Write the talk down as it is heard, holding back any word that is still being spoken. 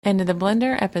Into the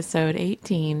Blender, episode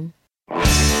 18. Stop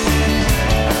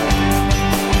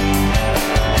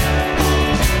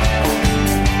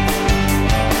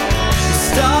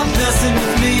messing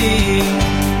with me.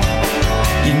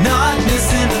 You're not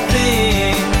missing a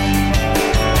thing.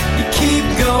 You keep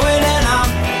going and I'm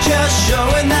just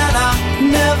showing that I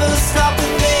never stop a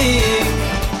thing.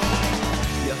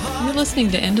 You're listening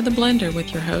to Into the Blender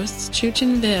with your hosts, Chooch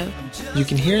and Viv. You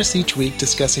can hear us each week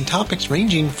discussing topics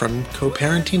ranging from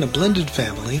co-parenting a blended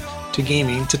family to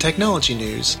gaming to technology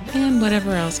news. And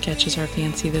whatever else catches our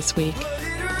fancy this week. It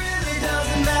really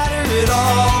doesn't matter at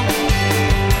all.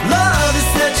 Love is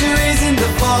such a reason to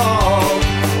fall.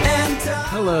 And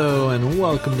Hello and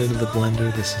welcome to Into the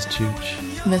Blender. This is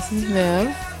Chooch. This is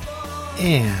Viv.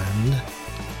 And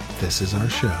this is our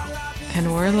show.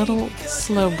 And we're a little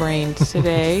slow-brained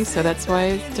today, so that's why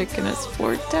it's taken us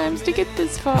 4 times to get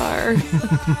this far.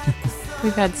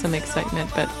 We've had some excitement,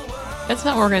 but that's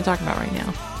not what we're going to talk about right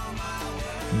now.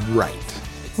 Right.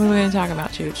 What are we going to talk about,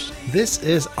 Chooch? This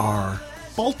is our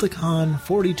Balticon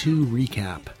 42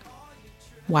 recap,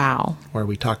 Wow. where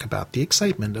we talk about the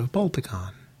excitement of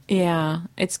Balticon. Yeah,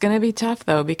 it's going to be tough,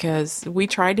 though, because we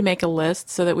tried to make a list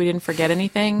so that we didn't forget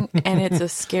anything, and it's a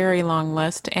scary long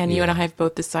list, and you and I have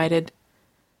both decided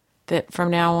that from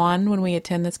now on, when we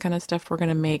attend this kind of stuff, we're going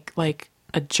to make, like,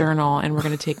 a journal, and we're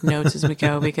going to take notes as we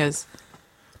go, because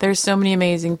there's so many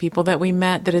amazing people that we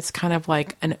met that it's kind of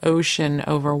like an ocean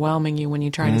overwhelming you when you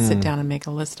try to sit down and make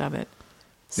a list of it.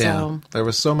 So Yeah, there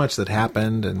was so much that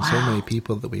happened and so many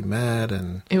people that we met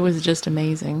and it was just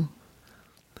amazing.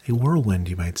 a whirlwind,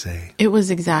 you might say. It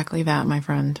was exactly that, my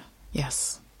friend.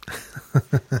 Yes.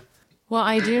 Well,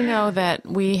 I do know that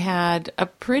we had a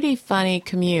pretty funny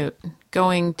commute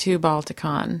going to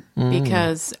Balticon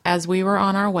because as we were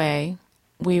on our way,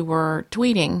 we were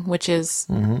tweeting, which is,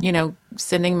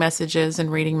 sending messages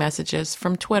and reading messages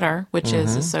from Twitter, which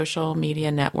is a social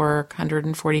media network,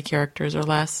 140 characters or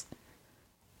less.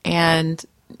 And,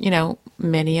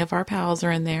 many of our pals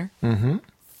are in there. Mm-hmm.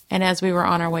 And as we were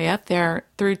on our way up there,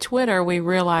 through Twitter, we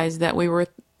realized that we were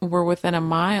within a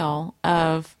mile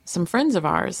of some friends of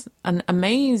ours, an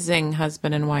amazing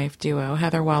husband and wife duo,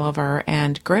 Heather Welliver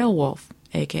and Grail Wolf,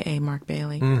 a.k.a. Mark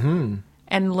Bailey. Mm-hmm.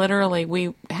 And literally,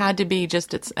 we had to be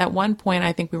at one point,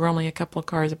 I think we were only a couple of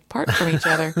cars apart from each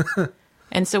other.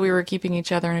 And so we were keeping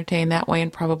each other entertained that way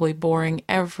and probably boring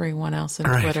everyone else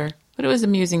on Twitter. But it was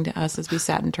amusing to us as we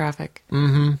sat in traffic.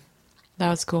 Mm-hmm. That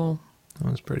was cool.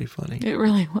 That was pretty funny. It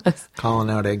really was. Calling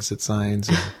out exit signs.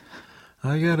 And,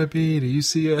 I gotta pee. Do you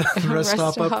see a rest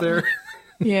stop up there?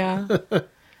 Yeah.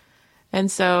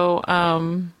 And so,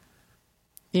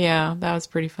 yeah, that was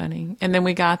pretty funny. And then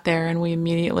we got there and we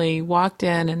immediately walked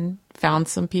in and found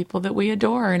some people that we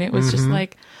adore. And it was just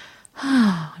like,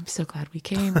 I'm so glad we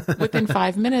came. Within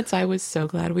 5 minutes, I was so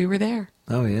glad we were there.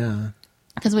 Oh, yeah.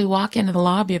 Because we walk into the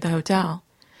lobby of the hotel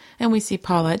and we see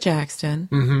Paulette Jackson,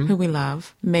 who we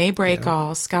love, May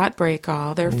Breakall, Scott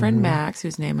Breakall, their friend Max,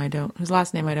 whose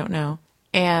last name I don't know,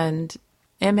 and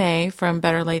M.A. from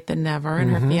Better Late Than Never, and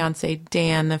her fiance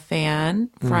Dan the Fan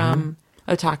from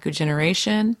Otaku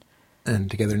Generation.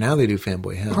 And together now they do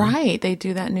Fanboy Hell. Right. They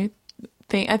do that new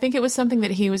thing. I think it was something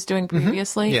that he was doing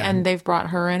previously, and they've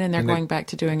brought her in, and they're going back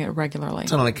to doing it regularly.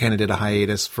 It's not like kind of did a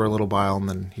hiatus for a little while, and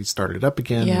then he started it up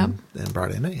again and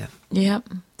brought in again. Yep.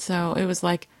 So it was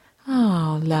like,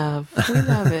 oh, love. We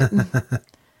love it.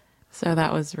 So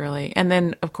that was really... And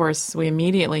then, of course, we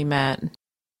immediately met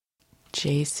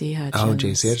J.C. Hutchins. Oh,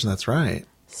 J.C. Hutchins, that's right.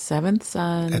 Seventh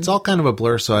Son. It's all kind of a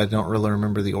blur, so I don't really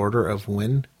remember the order of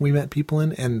when we met people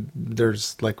in. And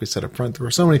there's, like we said up front, there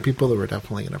were so many people that we're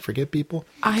definitely going to forget people.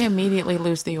 I immediately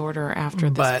lose the order after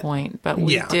this point, but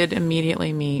we did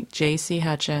immediately meet J.C.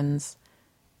 Hutchins,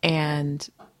 and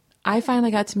I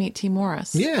finally got to meet T.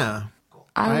 Morris. Yeah.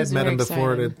 I had met him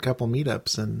before at a couple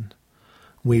meetups, and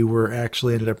we were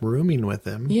actually ended up rooming with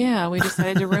him. Yeah, we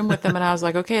decided to room with him, and I was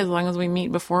like, okay, as long as we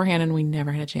meet beforehand, and we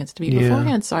never had a chance to meet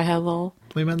beforehand, so I had a little...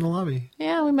 We met in the lobby.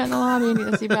 Yeah, we met in the lobby,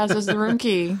 and he passed us the room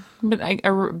key. But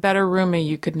a better roomie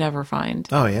you could never find.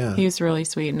 Oh, yeah. He was really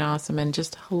sweet and awesome and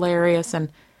just hilarious,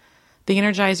 and the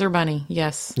Energizer Bunny,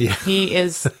 yes. Yeah. He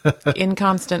is in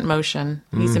constant motion.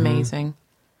 He's amazing.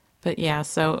 But yeah,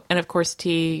 so, and of course,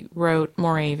 T wrote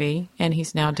Moravie, and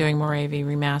he's now doing Moravie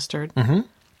Remastered. Mm-hmm.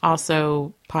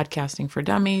 Also, podcasting for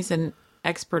dummies and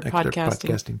expert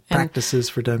podcasting practices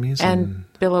for dummies. And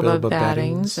Billabub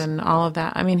Battings and all of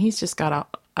that. I mean, he's just got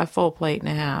a full plate and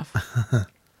a half.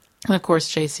 And of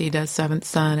course, JC does Seventh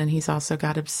Son, and he's also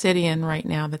got Obsidian right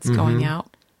now that's going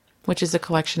out, which is a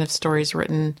collection of stories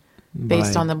written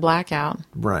based on the Blackout.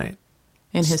 Right.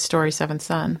 In his story, Seventh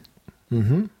Son.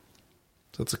 Mm-hmm.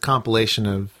 So it's a compilation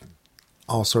of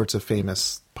all sorts of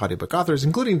famous audiobook authors,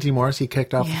 including T. Morris. He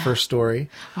kicked off the first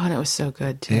story. Oh, and it was so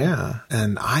good, too. Yeah.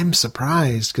 And I'm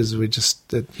surprised because he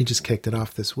just kicked it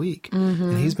off this week.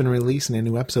 And he's been releasing a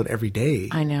new episode every day.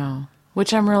 I know.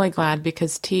 Which I'm really glad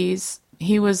because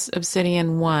he was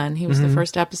Obsidian 1. He was the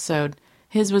first episode.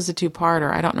 His was a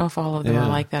 2-parter. I don't know if all of them are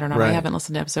like that or not. Right. I haven't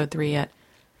listened to episode 3 yet.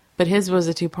 But his was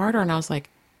a 2-parter, and I was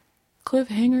like,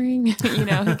 cliffhangering?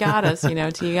 He got us.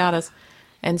 T got us.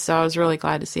 And so I was really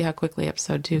glad to see how quickly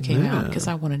episode 2 came out because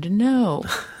I wanted to know.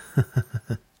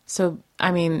 So,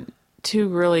 I mean, 2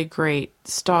 really great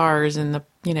stars in the,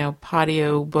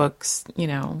 Podio books,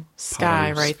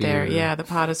 sky right there. Yeah, the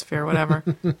potosphere, whatever.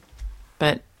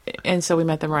 And so we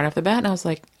met them right off the bat, and I was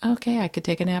like, okay, I could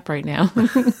take a nap right now.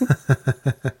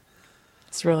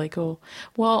 It's really cool.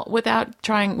 Well, without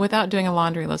doing a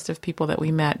laundry list of people that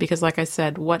we met, because like I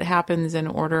said, what happens in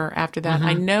order after that,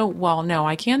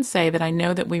 I can say that I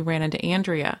know that we ran into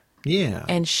Andrea. Yeah.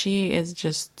 And she is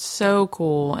just so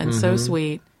cool and so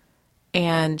sweet.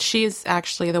 And she is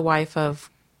actually the wife of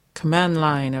Command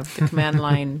Line, of the Command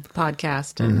Line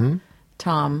podcast, and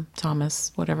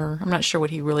Thomas, whatever. I'm not sure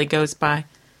what he really goes by,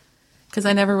 because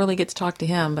I never really get to talk to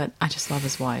him, but I just love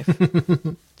his wife.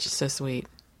 She's so sweet.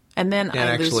 And then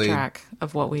I lose track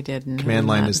of what we did. Command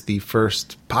Line is the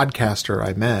first podcaster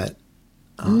I met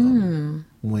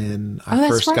when I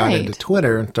first got into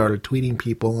Twitter and started tweeting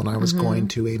people, and I was going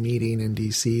to a meeting in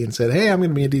D.C. and said, hey, I'm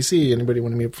going to be in D.C. Anybody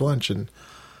want to meet up for lunch? And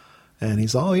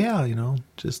he's, oh, yeah,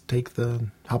 just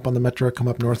hop on the metro, come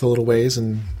up north a little ways.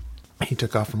 And he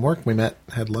took off from work. We met,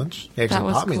 had lunch. He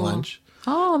actually bought me lunch.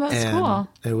 Oh, that's cool.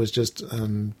 It was just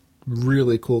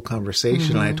really cool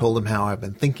conversation. And I told him how I've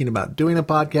been thinking about doing a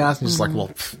podcast. And he's like, well,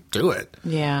 do it.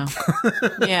 Yeah.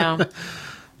 Yeah.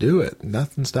 Do it.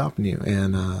 Nothing's stopping you.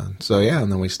 And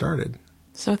and then we started.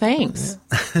 So thanks.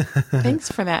 Yeah.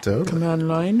 Thanks for that. Totally. Command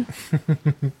Line.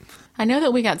 I know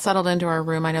that we got settled into our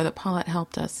room. I know that Paulette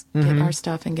helped us get our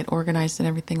stuff and get organized and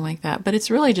everything like that. But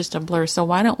it's really just a blur. So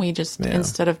why don't we just,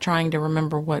 instead of trying to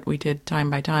remember what we did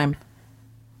time by time,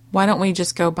 why don't we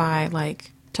just go by,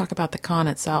 talk about the con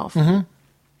itself?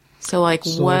 So,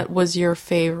 what was your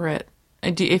favorite,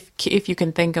 if you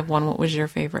can think of one, what was your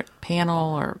favorite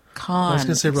panel or con? I was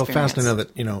going to say real fast, I know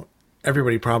that,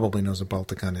 everybody probably knows what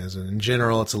Balticon is. And in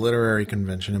general, it's a literary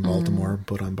convention in Baltimore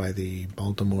put on by the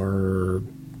Baltimore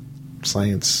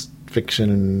Science Fiction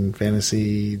and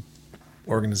Fantasy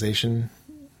Organization.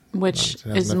 Which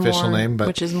is an official name, but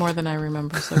which is more than I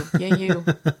remember. So, yeah, you.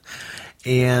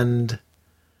 And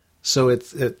so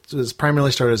it was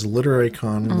primarily started as a literary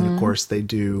con, and then of course they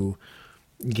do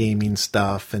gaming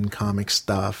stuff and comic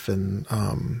stuff, and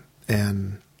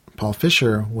Paul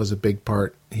Fisher was a big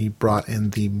part. He brought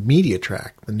in the media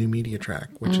track, the new media track,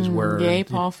 which is where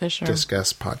Paul Fisher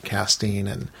discuss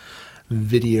podcasting and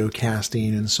video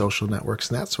casting and social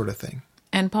networks and that sort of thing.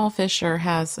 And Paul Fisher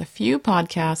has a few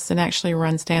podcasts and actually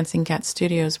runs Dancing Cat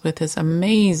Studios with his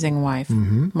amazing wife,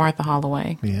 Martha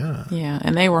Holloway. Yeah. Yeah,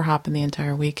 and they were hopping the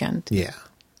entire weekend. Yeah,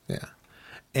 yeah.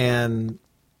 And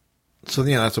so,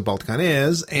 that's what Balticon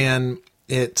is. And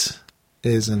it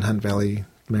is in Hunt Valley,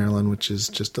 Maryland, which is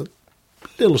just a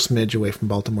little smidge away from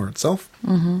Baltimore itself.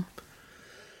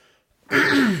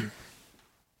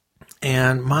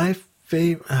 And my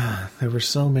favorite, there were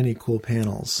so many cool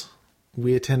panels.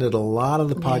 We attended a lot of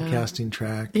the podcasting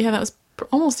track. Yeah, that was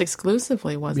almost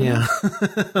exclusively, wasn't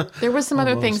it? There was some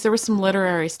other things. There was some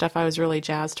literary stuff I was really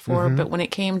jazzed for. But when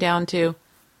it came down to,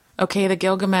 okay, the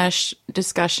Gilgamesh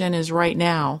discussion is right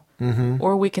now,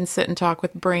 or we can sit and talk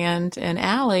with Brand and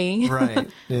Allie. Right.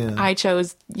 Yeah. I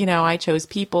chose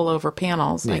people over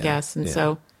panels, I guess. And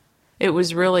so it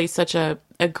was really such a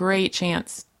great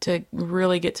chance to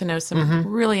really get to know some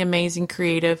really amazing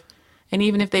creative. And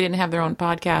even if they didn't have their own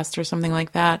podcast or something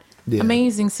like that,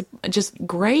 amazing, just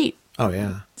great,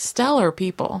 stellar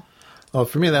people. Oh,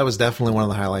 for me, that was definitely one of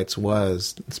the highlights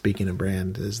was, speaking of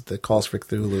Brand, is the Calls for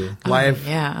Cthulhu.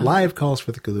 Live Calls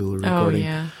for the Cthulhu recording. Oh,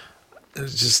 yeah. It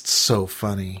was just so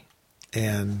funny.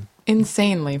 And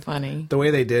insanely funny. The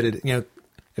way they did it,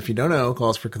 if you don't know,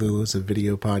 Calls for Cthulhu is a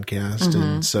video podcast.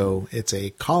 And so it's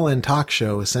a call-in talk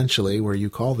show, essentially, where you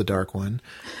call the Dark One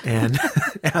and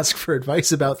ask for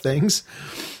advice about things.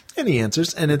 And he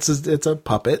answers. And it's a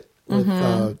puppet with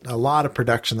a lot of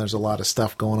production. There's a lot of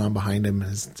stuff going on behind him,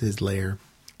 his lair.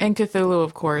 And Cthulhu,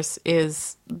 of course,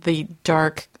 is the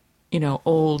dark,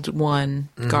 old one,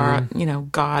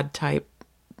 God type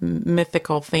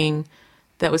mythical thing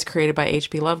that was created by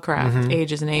H.P. Lovecraft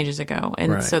ages and ages ago.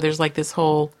 And so there's this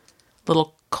whole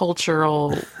little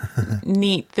cultural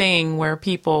neat thing where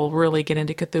people really get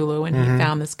into Cthulhu, and he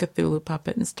found this Cthulhu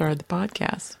puppet and started the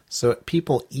podcast. So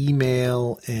people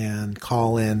email and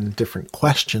call in different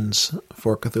questions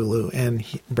for Cthulhu, and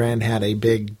Brand had a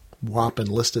big whopping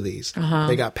list of these.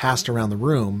 They got passed around the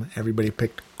room. Everybody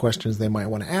picked questions they might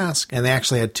want to ask, and they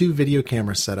actually had 2 video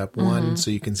cameras set up, one so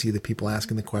you can see the people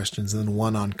asking the questions, and then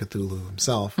one on Cthulhu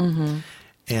himself.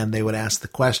 And they would ask the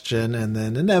question, and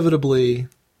then inevitably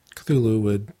Cthulhu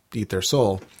would eat their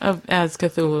soul. As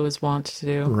Cthulhu is wont to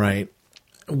do. Right.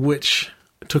 Which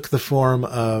took the form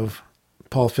of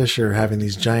Paul Fisher having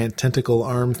these giant tentacle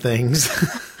arm things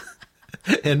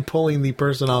and pulling the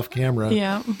person off camera.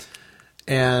 Yeah.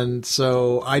 And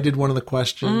so I did one of the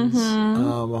questions.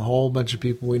 A whole bunch of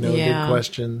people we know did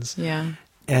questions. Yeah.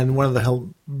 And one of the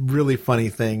really funny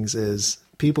things is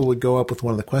people would go up with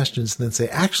one of the questions and then say,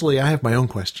 actually, I have my own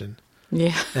question.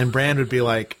 Yeah. And Brand would be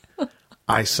like,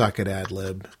 I suck at ad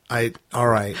lib. All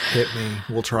right, hit me.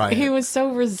 We'll try it. He was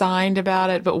so resigned about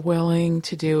it, but willing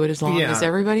to do it as long as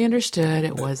everybody understood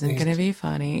it wasn't going to be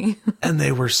funny. And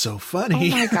they were so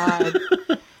funny. Oh my God.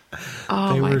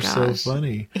 Oh they my were gosh. so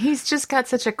funny. He's just got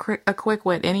such a quick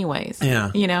wit anyways.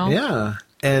 Yeah. You know? Yeah.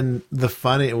 And the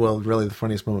funniest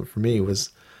moment for me was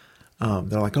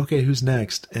they're like, okay, who's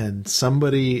next? And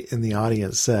somebody in the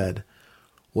audience said,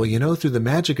 well, through the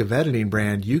magic of editing,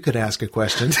 Brand, you could ask a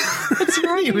question. That's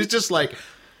right. He was just like,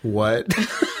 what?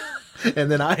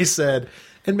 And then I said,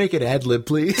 and make it ad lib,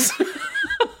 please.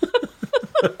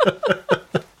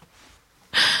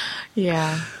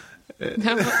 Yeah.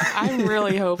 I'm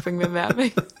really hoping that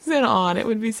makes it on. It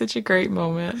would be such a great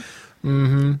moment.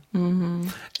 And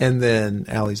then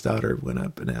Allie's daughter went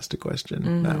up and asked a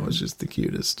question. That was just the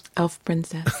cutest. Elf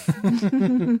princess.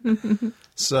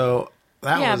 So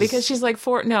that was... because she's like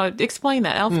 4. No, explain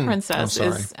that. Elf princess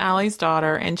is Allie's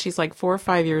daughter, and she's like 4 or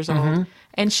 5 years old,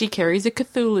 and she carries a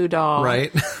Cthulhu doll,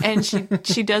 right? And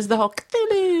she does the whole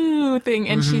Cthulhu thing,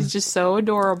 and she's just so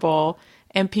adorable.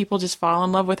 And people just fall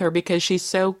in love with her because she's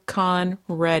so con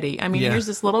ready. I mean, here's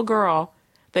this little girl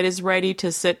that is ready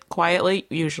to sit quietly,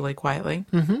 usually quietly,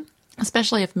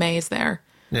 especially if May is there.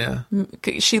 Yeah.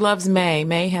 She loves May.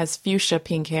 May has fuchsia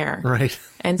pink hair. Right.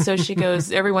 And so she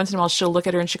goes, every once in a while, she'll look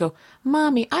at her and she'll go,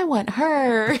 Mommy, I want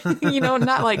her.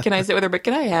 Not like, can I sit with her, but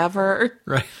can I have her?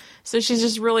 Right. So she's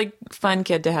just really fun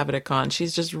kid to have at a con.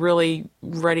 She's just really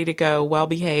ready to go,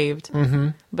 well-behaved,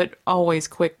 but always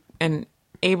quick and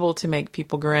able to make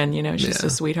people grin. She's so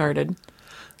sweethearted.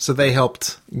 So they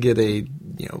helped get a,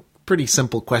 pretty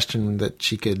simple question that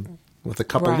she could, with a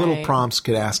couple little prompts,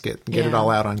 could ask it and get it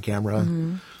all out on camera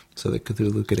so that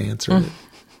Cthulhu could answer it.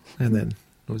 And then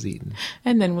was eaten.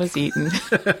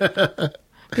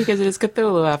 Because it is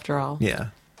Cthulhu after all. Yeah.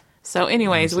 So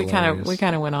anyways, we kind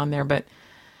of went on there, but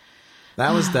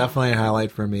that was definitely a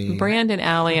highlight for me. Brandon,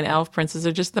 Allie, and Elf Princess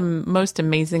are just the most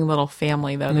amazing little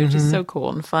family, though. They're just so cool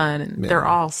and fun, and they're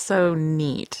all so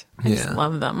neat. I just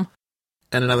love them.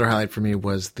 And another highlight for me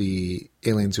was the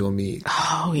Aliens You Will Meet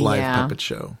live puppet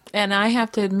show. And I have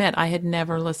to admit, I had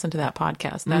never listened to that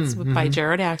podcast. That's by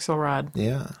Jared Axelrod.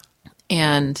 Yeah.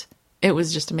 And it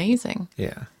was just amazing.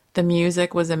 Yeah. The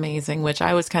music was amazing, which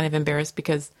I was kind of embarrassed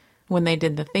because when they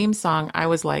did the theme song, I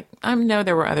was like, I know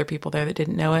there were other people there that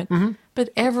didn't know it, but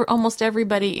almost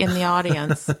everybody in the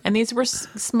audience, and these were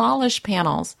smallish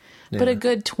panels, but a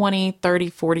good 20, 30,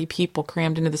 40 people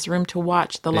crammed into this room to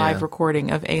watch the live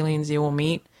recording of Aliens You Will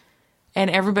Meet. And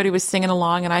everybody was singing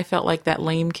along, and I felt like that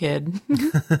lame kid.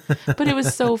 But it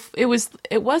was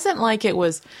it wasn't like it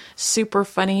was super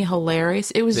funny,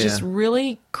 hilarious. It was just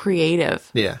really creative.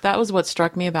 Yeah. That was what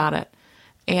struck me about it.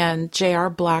 And J.R.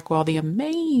 Blackwell, the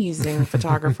amazing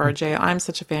photographer, I'm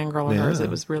such a fangirl of hers. It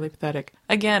was really pathetic.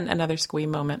 Again, another squee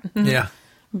moment. Yeah.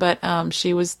 But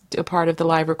she was a part of the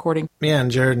live recording. Yeah,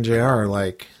 and Jared and J.R. are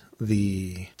like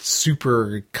the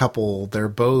super couple. They're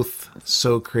both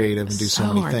so creative and do so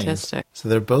many artistic. Things. So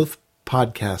they're both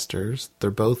podcasters.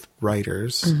 They're both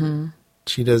writers.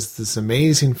 She does this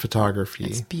amazing photography.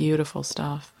 It's beautiful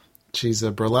stuff. She's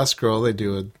a burlesque girl. They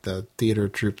do the theater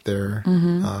troupe there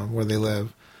where they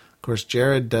live. Of course,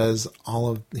 Jared does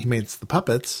he makes the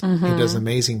puppets. He does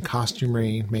amazing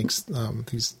costumery, makes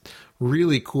these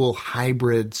really cool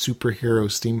hybrid superhero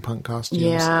steampunk costumes.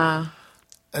 Yeah.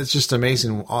 It's just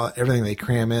amazing, everything they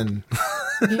cram in,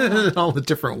 all the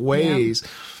different ways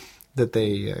that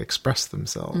they express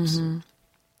themselves. And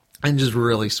just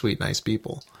really sweet, nice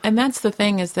people. And that's the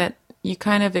thing, is that you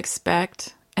kind of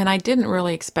expect... And I didn't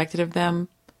really expect it of them,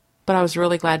 but I was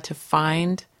really glad to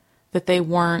find that they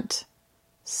weren't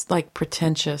like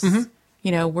pretentious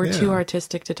we're too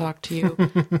artistic to talk to you.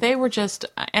 They were just,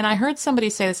 and I heard somebody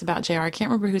say this about JR. I can't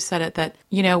remember who said it, that,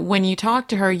 when you talk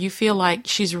to her, you feel like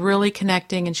she's really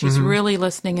connecting and she's really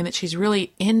listening and that she's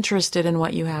really interested in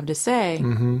what you have to say,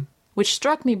 which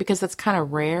struck me because that's kind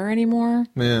of rare anymore.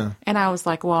 Yeah. And I was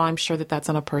like, well, I'm sure that that's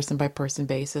on a person by person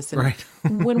basis. And Right.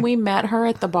 when we met her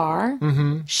at the bar,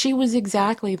 she was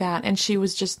exactly that. And she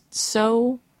was just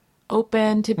so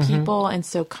open to people and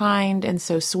so kind and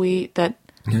so sweet that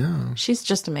Yeah. she's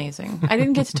just amazing. I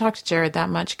didn't get to talk to Jared that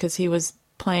much because he was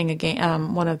playing a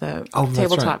game, one of the that's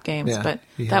tabletop right. games, Yeah. but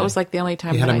He that had was like the only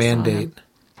time He that had a I mandate.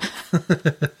 saw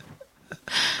him.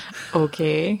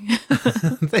 Okay.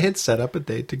 They had set up a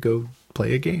date to go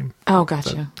play a game. Oh,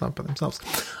 gotcha. Not by themselves.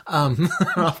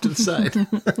 Off to the side.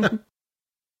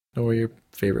 What were your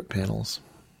favorite panels?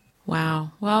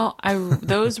 Wow. Well,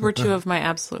 those were two of my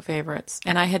absolute favorites,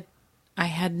 and I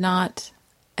had not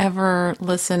ever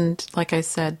listened, like I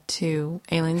said, to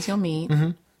Aliens You'll Meet,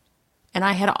 and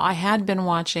I had been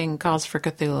watching Calls for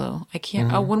Cthulhu. I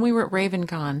can't. Oh, when we were at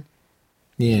RavenCon,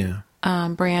 Yeah.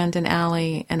 Brand and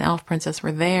Allie and Elf Princess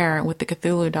were there with the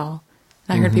Cthulhu doll.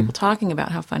 And I heard people talking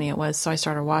about how funny it was, so I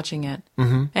started watching it.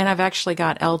 And I've actually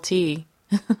got LT,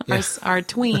 our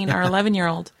tween, our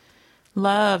 11-year-old,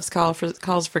 loves Calls for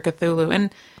Cthulhu.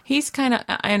 And he's kind of,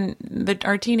 and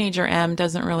our teenager M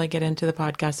doesn't really get into the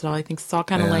podcast at all. He thinks it's all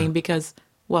kind of lame because,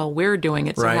 well, we're doing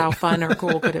it, so Right. how fun or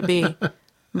cool could it be?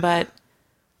 But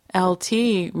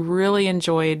LT really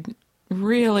enjoyed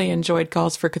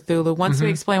Calls for Cthulhu. Once we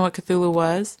explained what Cthulhu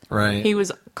was, Right. he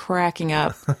was cracking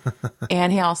up.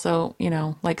 And he also,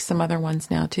 like some other ones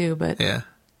now too. But Yeah.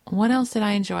 what else did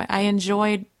I enjoy? I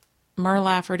enjoyed Mur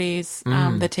Lafferty's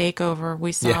The Takeover.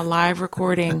 We saw a live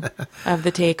recording of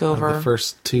The Takeover. The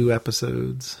first 2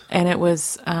 episodes. And it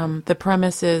was, the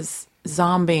premise is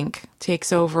Zombink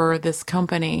takes over this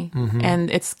company. And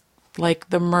it's like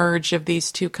the merge of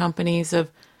these two companies of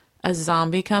a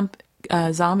zombie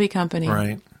company.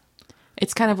 Right.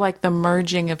 It's kind of like the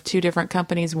merging of two different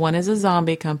companies. One is a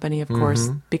zombie company, of course,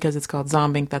 because it's called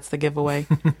Zombink. That's the giveaway.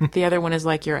 The other one is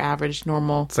like your average,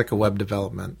 normal. It's like a web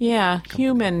development. Yeah,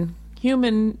 human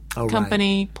Oh,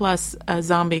 company plus a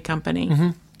zombie company.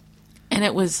 And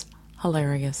it was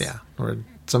hilarious. Yeah. Or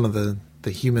some of the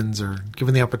humans are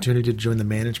given the opportunity to join the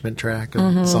management track of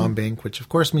Zombink, which of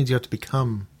course means you have to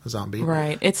become a zombie.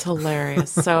 Right. It's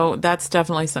hilarious. So that's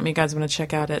definitely something you guys want to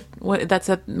check out. That's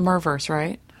at Merverse,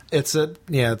 right? It's at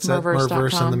Merverse.com.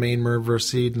 Merverse and the main Merverse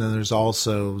feed, and then there's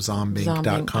also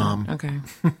zombink.com. Okay.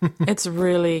 It's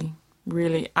really,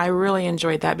 really, I really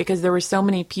enjoyed that because there were so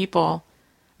many people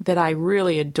that I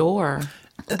really adore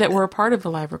that were a part of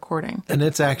the live recording. And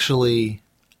it's actually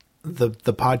the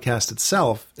podcast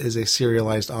itself is a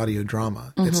serialized audio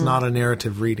drama. It's not a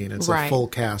narrative reading. It's a full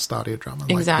cast audio drama,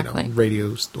 Exactly. like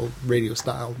radio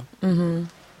style.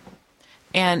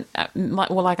 And,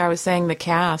 like I was saying, the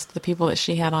cast, the people that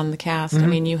she had on the cast, I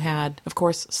mean, you had, of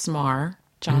course, Smar,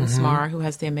 John Smar, who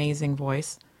has the amazing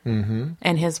voice, and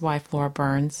his wife, Laura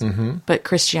Burns, but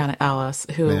Christiana Ellis,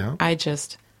 who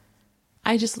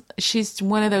she's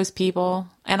one of those people,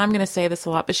 and I'm going to say this a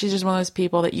lot, but she's just one of those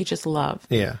people that you just love.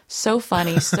 Yeah. So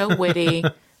funny, so witty,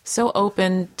 so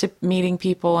open to meeting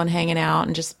people and hanging out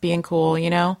and just being cool,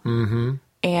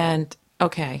 And,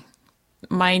 okay,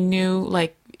 my new,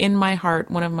 in my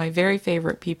heart, one of my very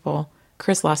favorite people,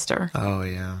 Chris Lester. Oh,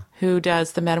 yeah. Who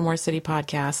does the Metamor City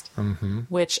podcast,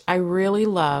 which I really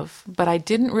love, but I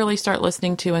didn't really start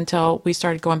listening to until we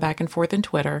started going back and forth in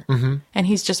Twitter. And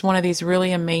he's just one of these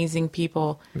really amazing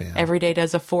people. Yeah. Every day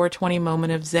does a 420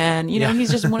 moment of Zen.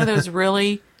 He's just one of those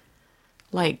really,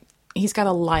 he's got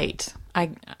a light. I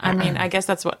mean, I guess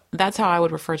that's how I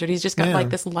would refer to it. He's just got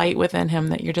this light within him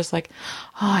that you're just like,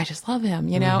 oh, I just love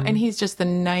him, And he's just the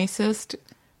nicest,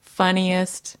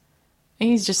 funniest, and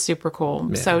he's just super cool.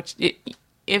 Yeah. So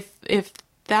if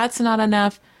that's not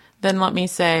enough, then let me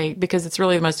say, because it's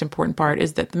really the most important part,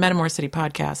 is that the Metamor City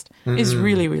podcast is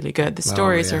really, really good. The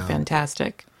stories are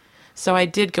fantastic. So I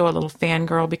did go a little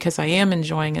fangirl because I am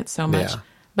enjoying it so much. Yeah.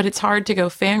 But it's hard to go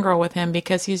fangirl with him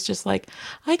because he's just like,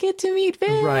 I get to meet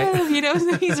Viv, right.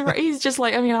 He's just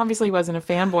like, I mean, obviously he wasn't a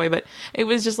fanboy, but it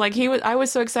was just like, I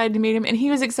was so excited to meet him and he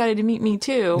was excited to meet me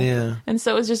too. Yeah. And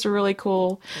so it was just really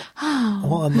cool.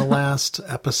 Well, on the last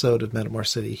episode of Metamor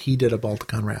City, he did a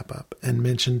Balticon wrap up and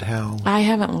mentioned how I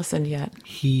haven't listened yet.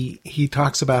 He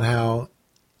talks about how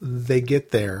they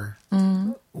get there,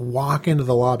 walk into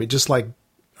the lobby, just like,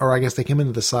 or I guess they come into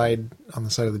on the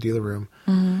side of the dealer room,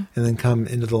 and then come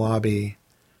into the lobby,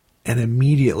 and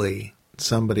immediately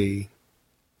somebody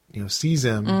sees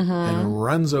him and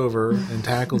runs over and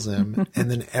tackles him, and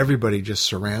then everybody just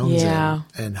surrounds him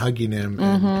and hugging him,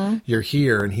 and you're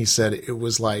here. And he said it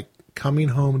was like coming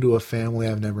home to a family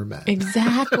I've never met.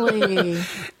 Exactly.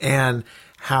 And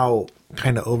how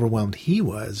kind of overwhelmed he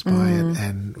was by it.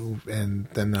 And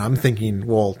then I'm thinking,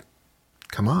 well,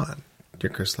 come on, you're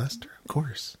Chris Lester, of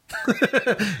course.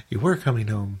 You were coming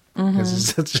home because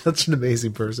he's such an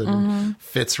amazing person.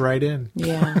 Fits right in.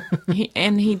 Yeah.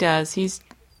 He does. He's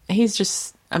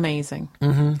just amazing.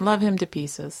 Love him to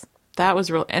pieces. That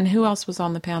was real. And who else was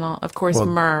on the panel? Of course,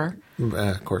 Murr.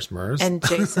 Of course, Murr's. And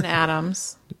Jason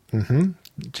Adams.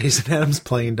 Jason Adams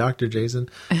playing Dr. Jason.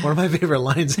 One of my favorite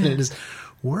lines in it is,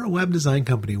 we're a web design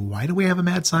company. Why do we have a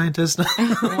mad scientist?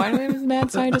 Why do we have a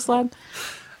mad scientist lab?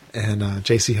 And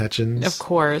J.C. Hutchins. Of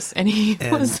course. And he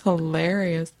was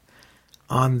hilarious.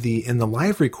 In the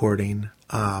live recording,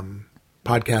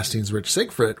 Podcasting's Rich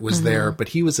Siegfried was there, but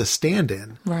he was a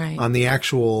stand-in. Right. On the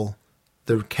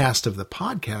cast of the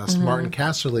podcast, Martin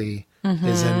Casserly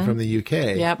is in from the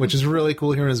UK, which is really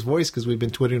cool hearing his voice because we've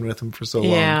been twittering with him for so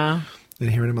long. And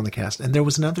hearing him on the cast. And there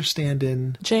was another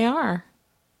stand-in. JR.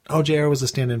 Oh, JR was a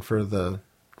stand-in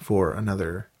for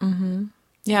another.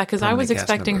 Yeah, because I was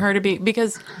expecting her to be,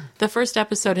 because the first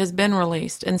episode has been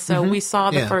released, and so we saw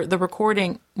the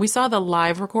recording, we saw the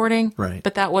live recording, right?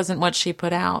 But that wasn't what she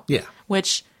put out. Yeah,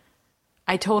 which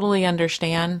I totally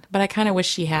understand, but I kind of wish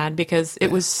she had, because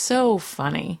it was so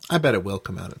funny. I bet it will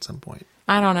come out at some point.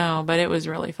 I don't know, but it was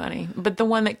really funny. But the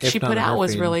one that she put out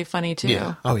was really funny too.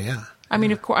 Yeah. Oh yeah. I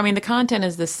mean, of course. I mean, the content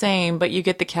is the same, but you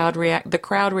get the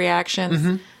crowd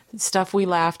reactions, stuff we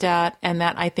laughed at, and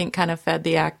that I think kind of fed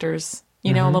the actors, a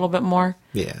little bit more.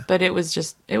 Yeah. But it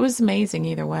was amazing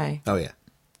either way. Oh yeah.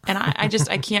 And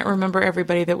I can't remember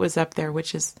everybody that was up there,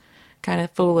 which is kind of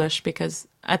foolish, because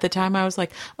at the time I was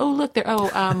like, oh look there,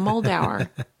 Moldauer,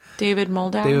 David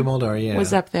Moldauer,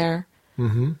 was up there.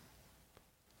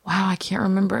 Wow, I can't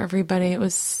remember everybody. It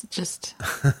was just,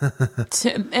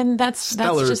 and that's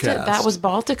just it. That was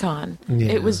Balticon. Yeah.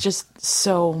 It was just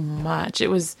so much. It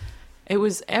was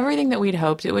everything that we'd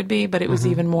hoped it would be, but it was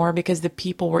even more because the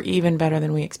people were even better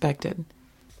than we expected.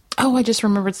 Oh, I just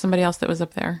remembered somebody else that was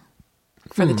up there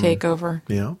for the takeover.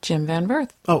 Yeah, Jim Van Verth.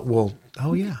 Oh well.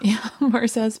 Oh yeah. Yeah,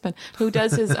 Murr's husband, who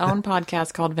does his own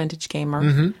podcast called Vintage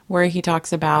Gamer, where he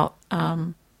talks about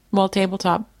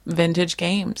tabletop vintage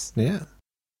games. Yeah.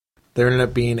 There ended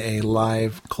up being a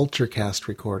live Culture Cast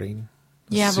recording.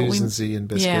 Yeah, Susan Z and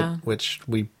Biscuit, which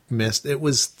we missed. It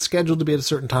was scheduled to be at a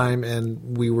certain time,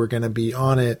 and we were going to be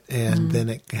on it, and then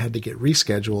it had to get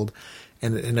rescheduled,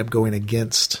 and it ended up going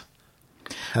against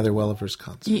Heather Welliver's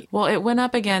concert. Well, it went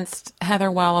up against Heather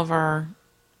Welliver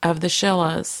of the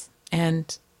Shillas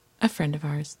and a friend of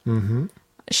ours.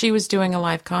 She was doing a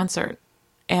live concert,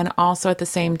 and also at the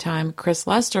same time, Chris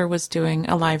Lester was doing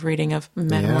a live reading of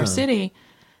Metamor City.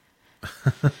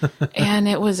 And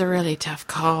it was a really tough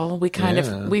call. We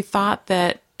we thought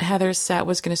that Heather's set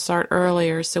was going to start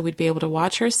earlier, so we'd be able to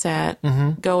watch her set,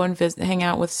 go and hang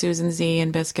out with Susan Z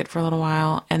and Biscuit for a little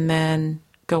while, and then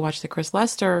go watch the Chris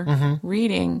Lester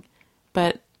reading.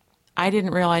 But I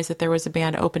didn't realize that there was a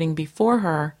band opening before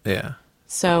her. Yeah.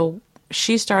 So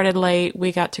she started late.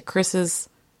 We got to Chris's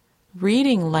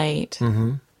reading late.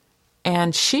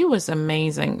 And she was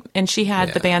amazing. And she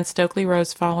had the band Stokely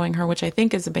Rose following her, which I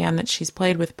think is a band that she's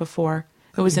played with before.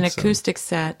 It was an acoustic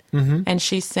set, and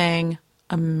she sang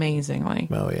amazingly.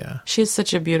 Oh, yeah. She has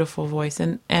such a beautiful voice,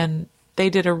 and they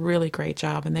did a really great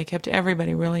job, and they kept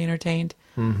everybody really entertained.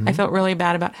 I felt really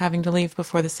bad about having to leave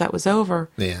before the set was over.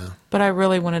 Yeah. But I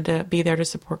really wanted to be there to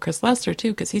support Chris Lester,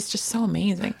 too, because he's just so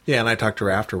amazing. Yeah, and I talked to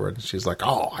her afterward, and she's like,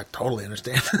 oh, I totally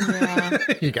understand. Yeah.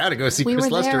 You got to go see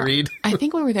Chris Lester read. I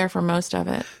think we were there for most of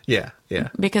it. Yeah.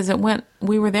 Because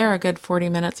we were there a good 40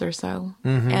 minutes or so.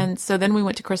 And so then we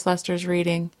went to Chris Lester's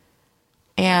reading,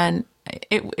 and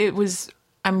it was,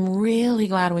 I'm really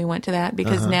glad we went to that,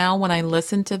 because now when I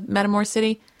listen to Metamor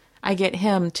City, I get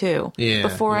him too. Yeah,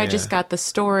 Before I just got the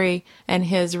story and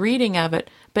his reading of it.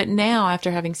 But now,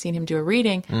 after having seen him do a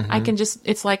reading, I can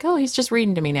it's like, oh, he's just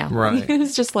reading to me now. Right.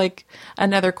 It's just like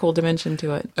another cool dimension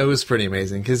to it. It was pretty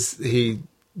amazing because he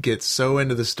gets so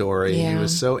into the story. He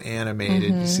was so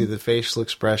animated. You see the facial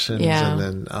expressions and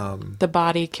then the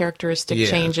body characteristic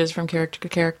changes from character to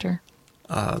character.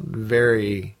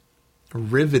 Very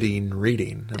riveting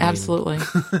reading. Absolutely.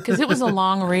 Because it was a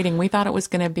long reading. We thought it was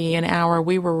going to be an hour.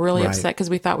 We were really upset because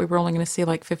we thought we were only going to see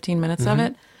like 15 minutes of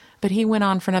it. But he went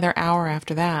on for another hour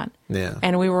after that. Yeah.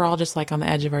 And we were all just like on the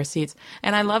edge of our seats.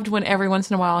 And I loved when every once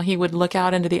in a while he would look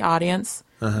out into the audience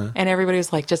and everybody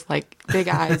was like, just like big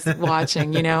eyes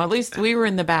watching, At least we were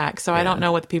in the back. So I don't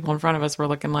know what the people in front of us were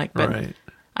looking like. But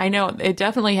I know it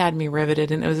definitely had me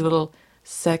riveted, and it was a little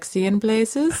sexy in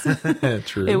places.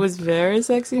 True. It was very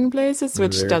sexy in places,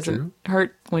 which Very doesn't true.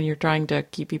 hurt when you're trying to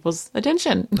keep people's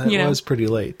attention. It was pretty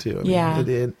late, too. I mean, Yeah.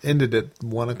 It ended at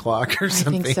 1:00 or I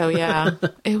something. think so, yeah.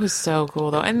 It was so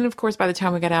cool, though. And then, of course, by the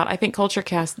time we got out, I think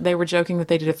CultureCast, they were joking that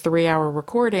they did a 3-hour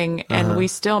recording, and we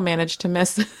still managed to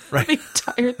miss Right. the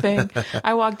entire thing.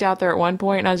 I walked out there at one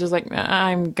point, and I was just like,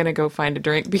 I'm going to go find a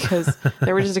drink, because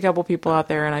there were just a couple people out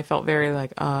there, and I felt very,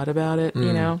 like, odd about it,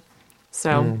 you know?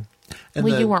 So, And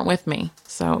well, the- you weren't with me,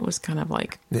 so it was kind of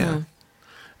like, Yeah.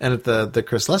 And at the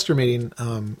Chris Lester meeting,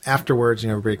 afterwards,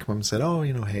 everybody come up and said, "Oh,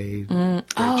 hey, great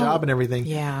job and everything."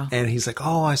 yeah. And he's like,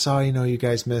 "Oh, I saw, you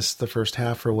guys missed the first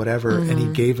half or whatever," and he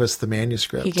gave us the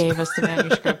manuscript. He gave us the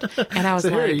manuscript, and I was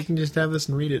Said, "Here, like, you can just have this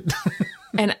and read it."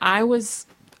 and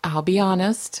I'll be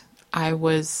honest, I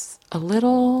was a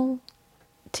little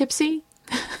tipsy.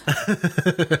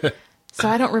 So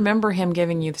I don't remember him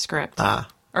giving you the script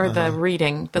or the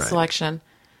reading, the selection.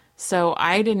 So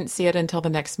I didn't see it until the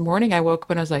next morning. I woke up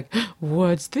and I was like,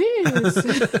 what's this?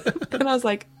 And I was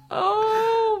like,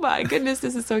 oh my goodness,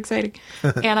 this is so exciting.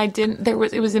 And it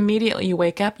was immediately, you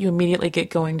wake up, you immediately get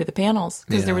going to the panels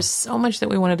because there was so much that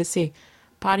we wanted to see.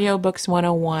 Patio Books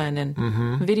 101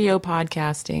 and video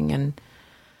podcasting and,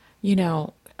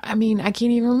 I mean, I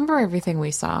can't even remember everything we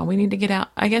saw. We need to get out.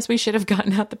 I guess we should have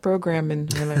gotten out the program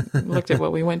and looked at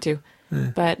what we went to.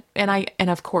 But, and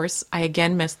of course, I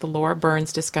again missed the Laura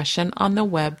Burns discussion on the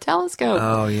Webb telescope.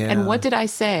 Oh, yeah. And what did I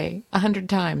say 100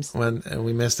 times? When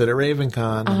we missed it at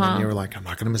RavenCon, and then you were like, "I'm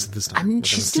not going to miss it this time. We're gonna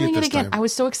She's see doing it this again. time." I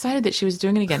was so excited that she was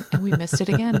doing it again, and we missed it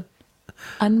again.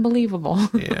 Unbelievable.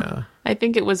 Yeah. I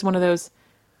think it was one of those,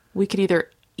 we could either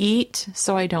eat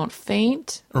so I don't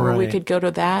faint, or we Right. could go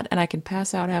to that and I can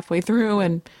pass out halfway through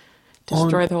and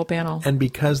destroy the whole panel. And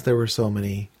because there were so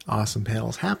many awesome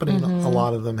panels happening, a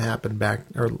lot of them happened back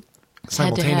or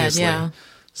simultaneously. yeah.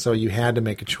 So you had to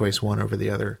make a choice one over the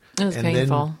other. It was and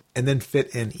painful. Then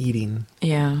fit in eating.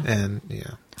 Yeah. And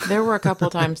yeah. There were a couple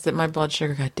of times that my blood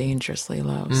sugar got dangerously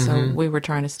low, so we were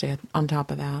trying to stay on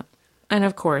top of that. And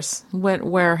of course,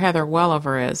 where Heather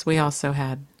Welliver is, we also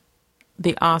had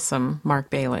the awesome Mark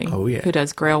Bailey, Oh, yeah. who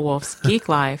does Grail Wolf's Geek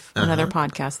Life, another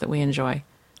podcast that we enjoy.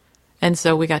 And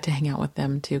so we got to hang out with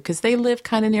them too, because they live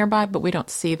kind of nearby, but we don't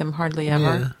see them hardly ever.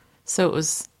 Yeah. So it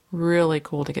was really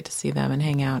cool to get to see them and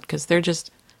hang out, because they're just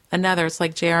it's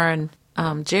like Jared,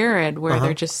 where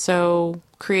they're just so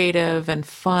creative and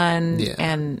fun. Yeah.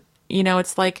 And,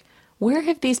 it's like, where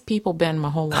have these people been my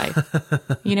whole life?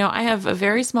 I have a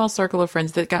very small circle of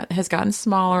friends that has gotten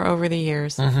smaller over the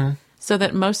years. So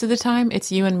that most of the time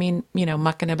it's you and me,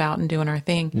 mucking about and doing our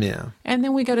thing. Yeah. And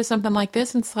then we go to something like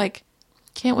this and it's like,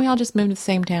 can't we all just move to the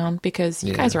same town? Because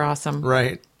you guys are awesome.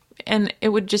 Right. And it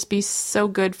would just be so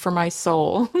good for my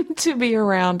soul to be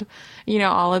around,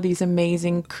 all of these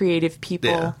amazing creative people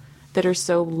Yeah. that are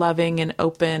so loving and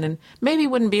open, and maybe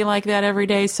wouldn't be like that every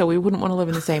day. So we wouldn't want to live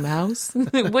in the same house.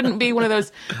 It wouldn't be one of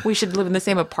those, we should live in the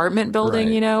same apartment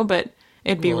building, Right. but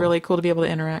it'd be really cool to be able to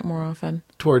interact more often.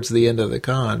 Towards the end of the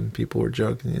con, people were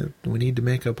joking, we need to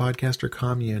make a podcaster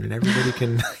commune and everybody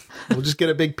can, we'll just get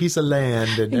a big piece of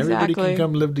land and everybody Exactly. can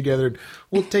come live together.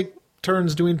 We'll take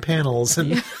turns doing panels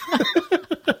and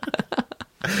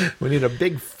we need a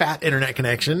big fat internet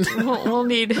connection. We'll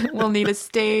need a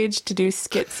stage to do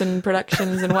skits and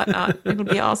productions and whatnot. It'll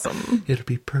be awesome. It'll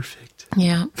be perfect.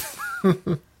 Yeah.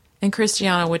 And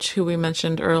Christiana, who we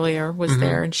mentioned earlier, was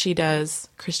there, and she does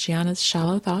Christiana's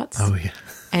Shallow Thoughts. Oh, yeah.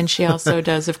 And she also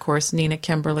does, of course, Nina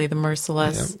Kimberly, the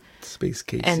Merciless, Space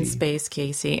Casey. and Space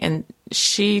Casey. And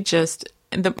she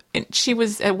she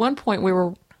was, at one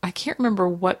point, I can't remember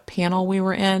what panel we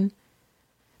were in,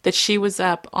 that she was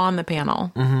up on the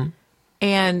panel. Mm-hmm.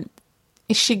 And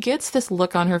she gets this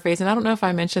look on her face, and I don't know if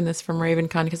I mentioned this from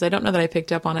RavenCon, because I don't know that I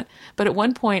picked up on it. But at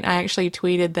one point, I actually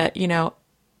tweeted that,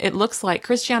 it looks like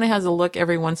Christiana has a look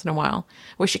every once in a while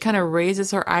where she kind of raises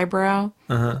her eyebrow.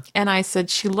 And I said,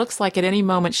 she looks like at any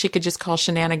moment she could just call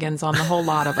shenanigans on the whole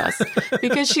lot of us,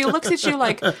 because she looks at you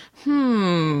like,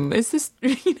 is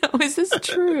this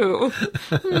true?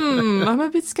 I'm a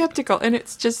bit skeptical. And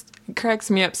it cracks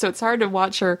me up. So it's hard to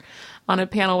watch her on a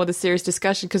panel with a serious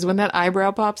discussion, because when that eyebrow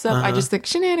pops up, I just think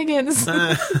shenanigans.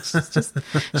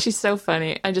 She's so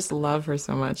funny. I just love her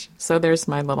so much. So there's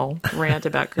my little rant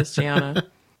about Christiana.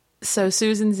 So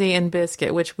Susan Z and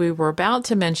Biscuit, which we were about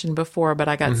to mention before, but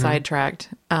I got sidetracked.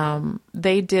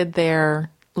 They did their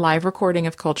live recording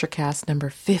of CultureCast number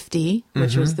 50,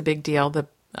 which was the big deal.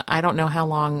 I don't know how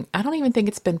long. I don't even think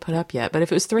it's been put up yet. But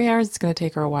if it was 3 hours, it's going to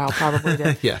take her a while probably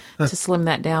to to slim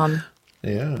that down.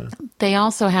 Yeah. They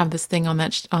also have this thing on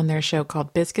their show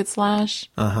called Biscuit Slash,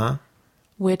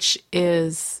 which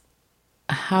is,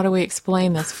 how do we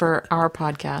explain this for our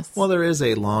podcast? Well, there is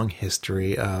a long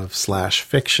history of slash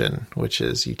fiction, which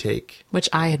is you take Which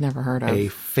I had never heard of. a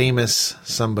famous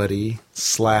somebody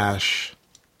slash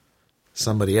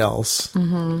somebody else,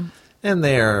 and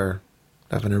they are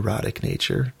of an erotic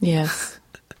nature. Yes.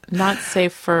 Not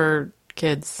safe for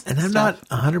kids. And I'm not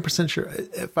 100% sure.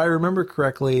 If I remember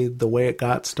correctly, the way it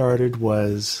got started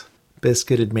was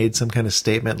Biscuit had made some kind of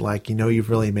statement like, you've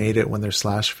really made it when there's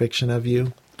slash fiction of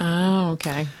you. Oh,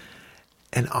 okay.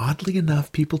 And oddly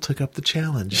enough, people took up the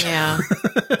challenge. Yeah.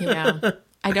 Yeah.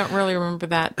 I don't really remember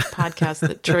that podcast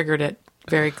that triggered it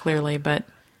very clearly, but...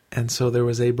 And so there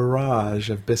was a barrage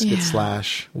of Biscuit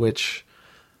slash, which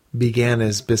began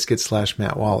as Biscuit slash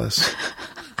Matt Wallace.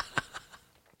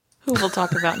 Who we'll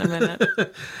talk about in a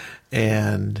minute.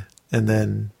 and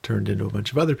then turned into a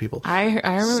bunch of other people. I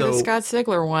remember the Scott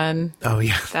Sigler one. Oh,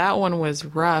 yeah. That one was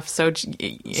rough. So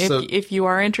if you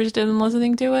are interested in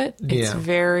listening to it, it's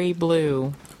very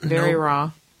blue, very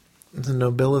raw. The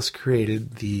Nobilis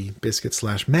created the Biscuit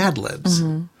slash Mad Libs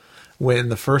when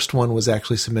the first one was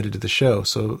actually submitted to the show.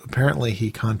 So apparently he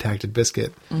contacted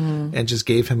Biscuit and just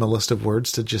gave him a list of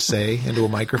words to just say into a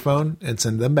microphone and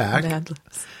send them back. Mad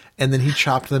Libs. And then he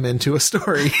chopped them into a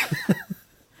story.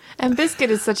 And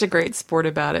Biscuit is such a great sport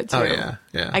about it, too. Oh, yeah,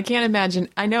 yeah. I can't imagine.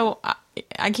 I know.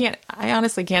 I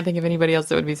honestly can't think of anybody else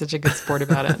that would be such a good sport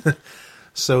about it.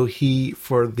 So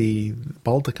for the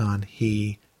Balticon,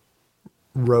 he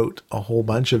wrote a whole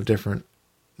bunch of different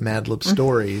Mad Lib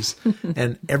stories.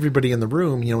 And everybody in the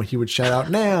room, he would shout out,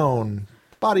 noun,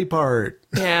 body part,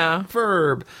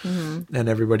 verb. And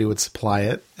everybody would supply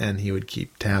it, and he would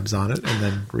keep tabs on it and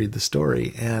then read the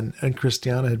story. And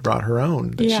Christiana had brought her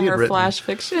own that she had her written. flash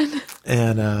fiction.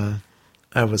 And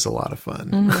that was a lot of fun.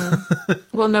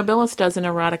 Well, Nobilis does an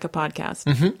erotica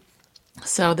podcast.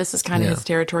 So this is kind of his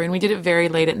territory. And we did it very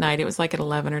late at night. It was like at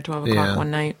 11 or 12 o'clock one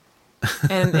night.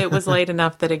 And it was late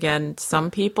enough that, again,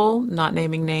 some people, not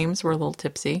naming names, were a little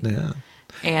tipsy. Yeah.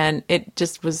 And it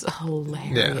just was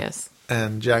hilarious. Yeah.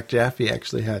 And Jack Jaffe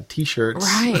actually had T-shirts.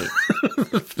 Right.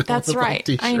 That's right.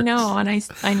 T-shirts. I know, and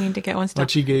I need to get one stuff.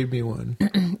 But she gave me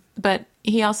one. But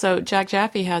he also, Jack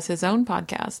Jaffe has his own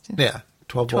podcast. Yeah,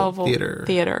 12 Volt Theater.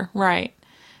 Theater, right.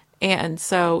 And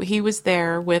so he was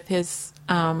there with his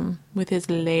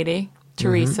lady,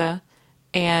 Teresa,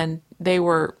 and they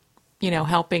were,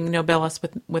 helping Nobilis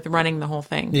with running the whole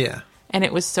thing. Yeah. And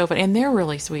it was so fun. And they're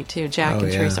really sweet, too. Jack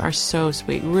and Teresa are so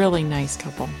sweet. Really nice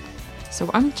couple. So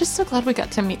I'm just so glad we got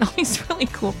to meet all these really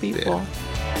cool people.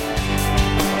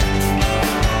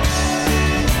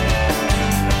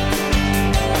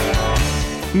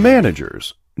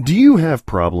 Managers, do you have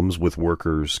problems with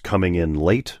workers coming in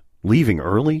late, leaving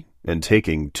early, and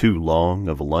taking too long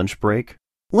of a lunch break?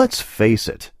 Let's face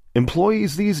it,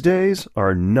 employees these days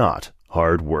are not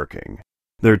hard-working.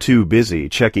 They're too busy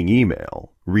checking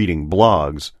email, reading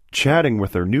blogs, chatting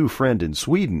with their new friend in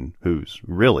Sweden, who's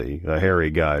really a hairy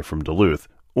guy from Duluth,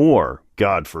 or,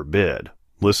 God forbid,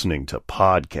 listening to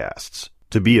podcasts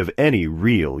to be of any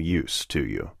real use to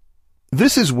you.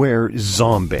 This is where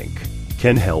Zombink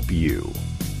can help you.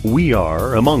 We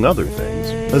are, among other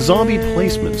things, a zombie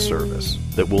placement service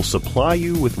that will supply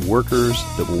you with workers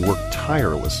that will work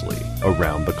tirelessly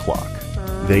around the clock.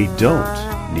 They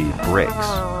don't need breaks.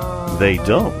 They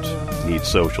don't need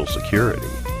Social Security.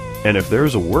 And if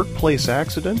there's a workplace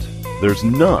accident, there's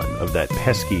none of that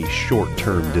pesky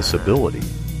short-term disability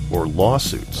or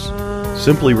lawsuits.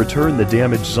 Simply return the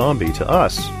damaged zombie to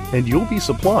us, and you'll be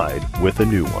supplied with a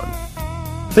new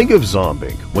one. Think of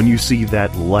Zombink when you see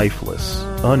that lifeless,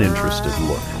 uninterested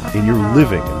look in your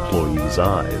living employee's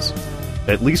eyes.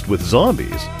 At least with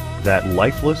zombies, that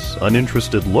lifeless,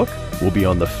 uninterested look will be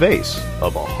on the face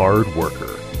of a hard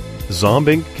worker.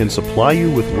 Zombink can supply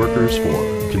you with workers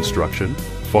for construction,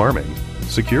 farming,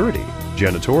 security,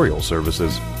 janitorial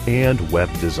services, and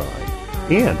web design.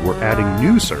 And we're adding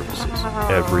new services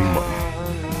every month.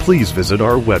 Please visit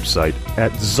our website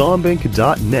at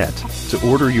zombink.net to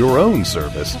order your own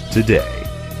service today.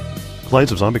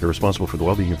 Clients of Zombink are responsible for the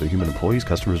well-being of their human employees,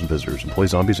 customers, and visitors. Employ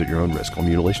zombies at your own risk. All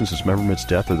mutilations, dismemberments,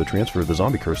 death, or the transfer of the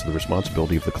zombie curse are the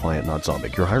responsibility of the client, not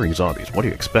Zombink. You're hiring zombies. What do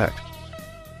you expect?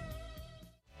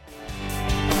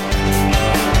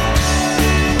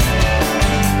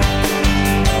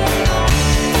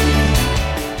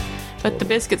 But the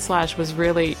Biscuit Slash was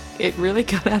really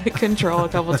got out of control a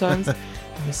couple times.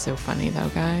 It was so funny, though,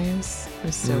 guys. It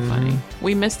was so funny.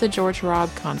 We missed the George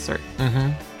Robb concert,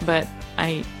 but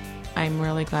I'm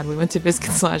really glad we went to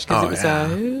Biscuit Slash because it was a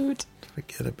hoot.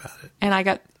 Forget about it. And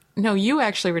you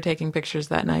actually were taking pictures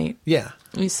that night. Yeah.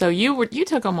 So you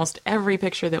took almost every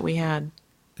picture that we had.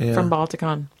 Yeah. from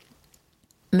Balticon.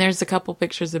 And there's a couple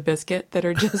pictures of Biscuit that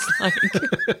are just like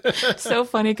so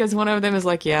funny because one of them is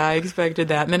like, yeah, I expected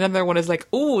that. And another one is like,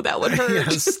 ooh, that would hurt. Yeah,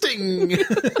 sting.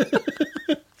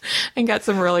 And got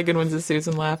some really good ones of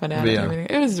Susan laughing at it Yeah. and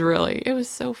everything. It was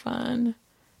so fun.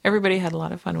 Everybody had a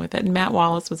lot of fun with it. And Matt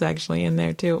Wallace was actually in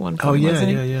there too at one point. Oh, yeah, wasn't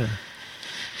he? yeah.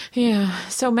 Yeah.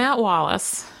 So Matt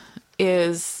Wallace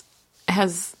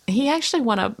he actually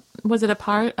won was it a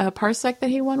Parsec that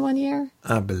he won one year?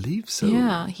 I believe so.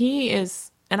 Yeah, he is,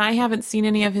 and I haven't seen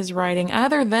any of his writing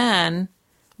other than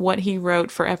what he wrote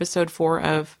for episode 4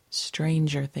 of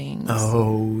Stranger Things.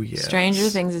 Oh, yes. Stranger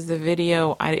Things is the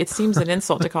video. It seems an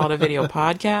insult to call it a video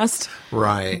podcast,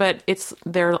 Right. but it's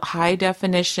their high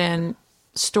definition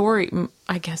story.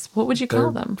 I guess what would you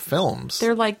call them? Films.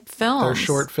 They're like films. They're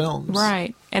short films.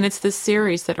 Right. And it's this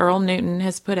series that Earl Newton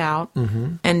has put out,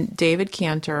 and David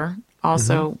Cantor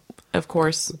also, of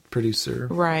course, Producer.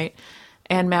 right.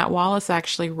 And Matt Wallace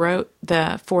actually wrote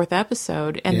the 4th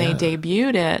episode, and they Yeah.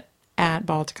 debuted it at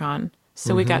Balticon.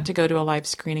 So we got to go to a live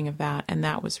screening of that, and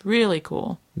that was really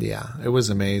cool. Yeah, it was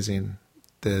amazing.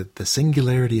 The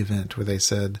Singularity event where they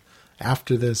said,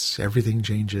 after this, everything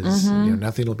changes.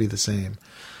 Nothing will be the same.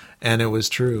 And it was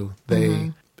true.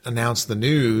 They announced the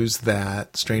news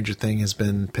that Stranger Thing has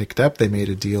been picked up. They made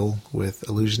a deal with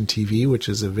Illusion TV, which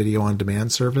is a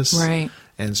video-on-demand service. Right.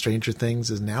 And Stranger Things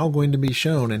is now going to be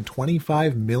shown in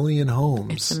 25 million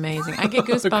homes. It's amazing. I get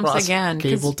goosebumps across again.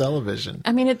 'Cause, cable television.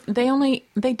 I mean, they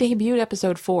debuted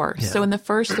episode 4. Yeah. So in the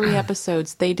first 3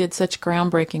 episodes, they did such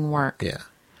groundbreaking work. Yeah.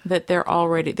 That they've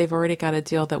already got a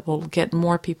deal that will get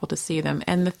more people to see them.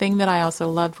 And the thing that I also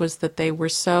loved was that they were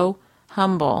so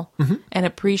humble and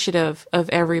appreciative of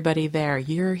everybody there.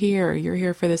 You're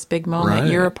here for this big moment.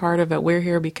 Right. You're a part of it. We're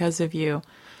here because of you.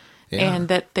 Yeah. And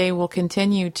that they will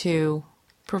continue to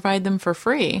provide them for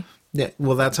free. Yeah,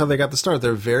 well, that's how they got the start.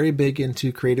 They're very big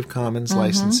into Creative Commons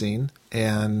licensing,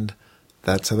 and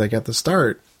that's how they got the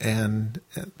start. And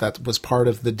that was part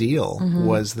of the deal,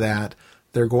 was that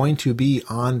they're going to be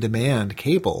on-demand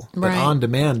cable. But Right.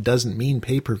 on-demand doesn't mean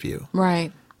pay-per-view.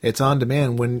 Right. It's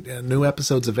on-demand. When a new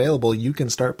episode's available, you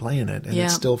can start playing it, and Yeah.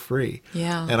 it's still free.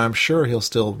 Yeah. And I'm sure he'll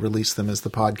still release them as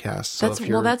the podcast. So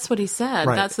That's what he said.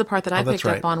 Right. That's the part that I Oh, that's picked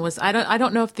up right. on was I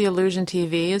don't know if the Illusion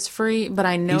TV is free, but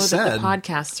I know that said- the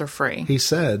podcasts are free. He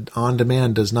said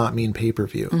on-demand does not mean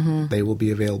pay-per-view. They will be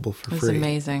available for It's free.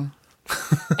 amazing.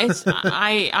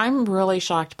 I'm really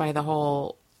shocked by the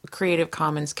whole Creative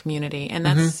Commons community, and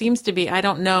that seems to be. I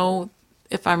don't know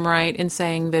if I'm right in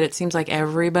saying that it seems like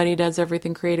everybody does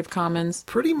everything Creative Commons.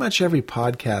 Pretty much every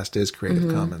podcast is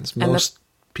Creative Commons. And Most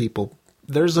people,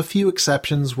 there's a few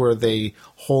exceptions where they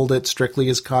hold it strictly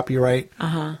as copyright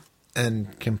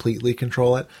and completely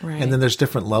control it. Right. And then there's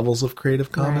different levels of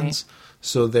Creative Commons. Right.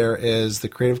 So there is the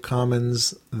Creative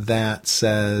Commons that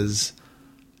says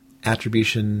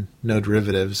attribution, no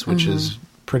derivatives, which is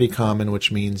pretty common,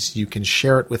 which means you can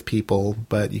share it with people,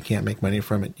 but you can't make money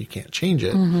from it. You can't change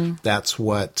it. That's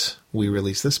what we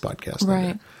release this podcast under.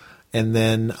 Right. And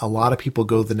then a lot of people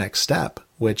go the next step,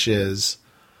 which is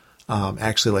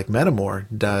actually like Metamore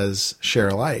does share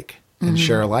alike. And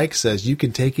share alike says you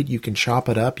can take it, you can chop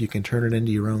it up, you can turn it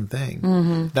into your own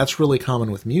thing. That's really common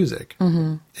with music.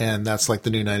 And that's like the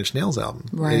new Nine Inch Nails album.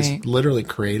 Right. It's literally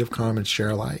Creative Commons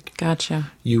share alike.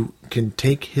 Gotcha. You can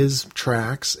take his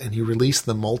tracks and he released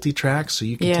the multi-tracks, so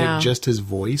you can Yeah. take just his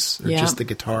voice or Yeah. just the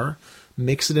guitar,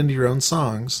 mix it into your own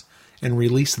songs, and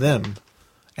release them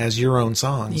as your own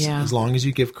songs, Yeah. as long as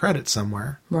you give credit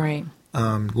somewhere. Right.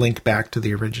 Link back to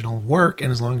the original work,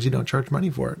 and as long as you don't charge money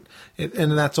for it.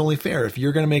 And that's only fair. If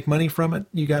you're going to make money from it,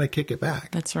 you got to kick it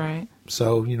back. That's right.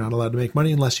 So you're not allowed to make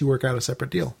money unless you work out a separate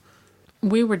deal.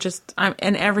 We were just,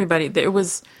 and everybody, there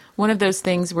was one of those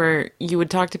things where you would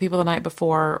talk to people the night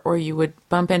before, or you would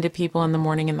bump into people in the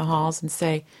morning in the halls and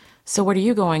say, so what are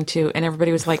you going to? And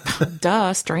everybody was like,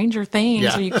 duh, Stranger Things.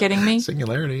 Yeah. Are you kidding me?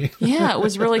 Singularity. Yeah, it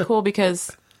was really cool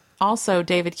because also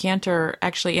David Cantor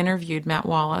actually interviewed Matt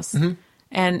Wallace.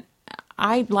 And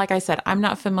like I said, I'm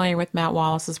not familiar with Matt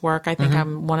Wallace's work. I think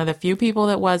I'm one of the few people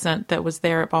that was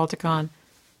there at Balticon.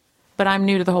 But I'm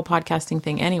new to the whole podcasting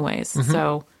thing anyways.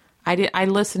 So I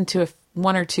listened to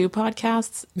one or two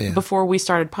podcasts Yeah. before we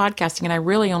started podcasting, and I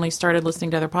really only started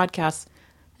listening to other podcasts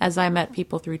as I met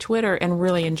people through Twitter and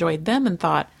really enjoyed them and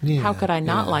thought, Yeah, how could I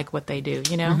not yeah. like what they do,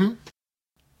 you know?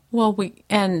 Well,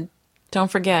 and don't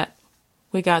forget,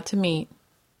 we got to meet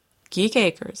Geek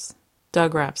Acres,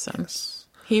 Doug Rapson.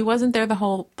 He wasn't there the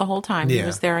whole time. He Yeah.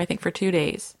 was there, I think, for 2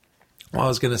 days. Well, I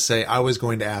was going to say, I was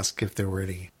going to ask if there were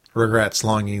any regrets,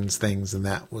 longings, things, and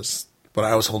that was what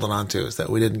I was holding on to is that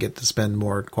we didn't get to spend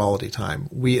more quality time.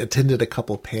 We attended a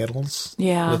couple panels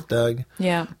with Doug.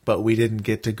 Yeah. But we didn't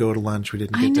get to go to lunch. We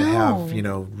didn't get to have,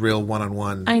 real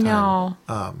one-on-one I time. know.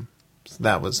 So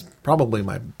that was probably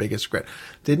my biggest regret.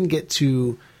 Didn't get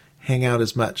to hang out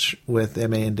as much with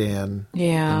Emma and Dan.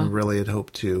 Yeah. And really had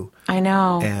hoped to. I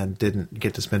know. And didn't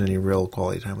get to spend any real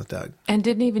quality time with Doug. And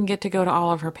didn't even get to go to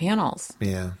all of her panels.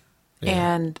 Yeah.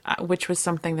 And which was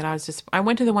something that I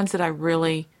went to the ones that I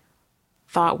really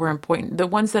thought were important. The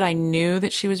ones that I knew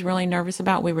that she was really nervous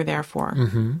about, we were there for.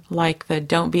 Mm-hmm. Like the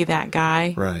Don't Be That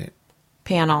Guy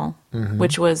panel,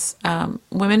 which was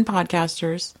women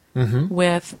podcasters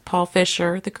with Paul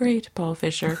Fisher, the great Paul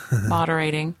Fisher,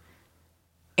 moderating.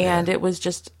 And it was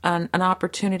just an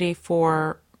opportunity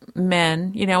for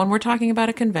men, and we're talking about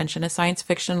a convention, a science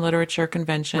fiction literature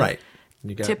convention. Right.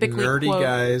 You got typically, nerdy quote,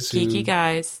 guys. geeky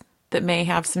guys that may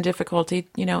have some difficulty,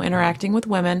 interacting with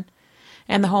women.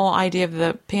 And the whole idea of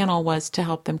the panel was to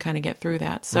help them kind of get through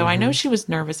that. So I know she was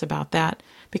nervous about that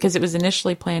because it was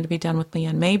initially planned to be done with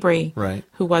Leanne Mabry,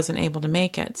 who wasn't able to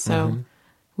make it. So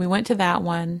we went to that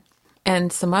one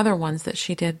and some other ones that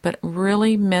she did, but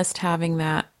really missed having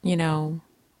that,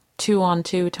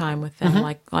 2-on-2 time with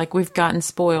them, like we've gotten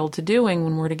spoiled to doing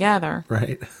when we're together.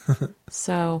 Right.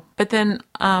 So, but then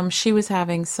she was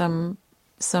having some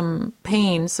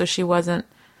pain, so she wasn't,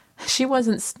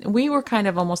 we were kind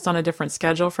of almost on a different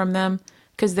schedule from them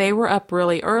because they were up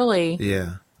really early.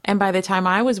 Yeah. And by the time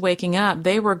I was waking up,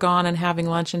 they were gone and having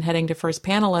lunch and heading to first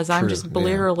panel as I'm just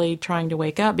blearily trying to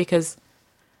wake up because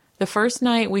the first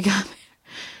night we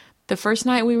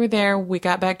were there, we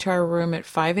got back to our room at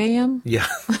 5 a.m. Yeah.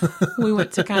 We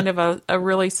went to kind of a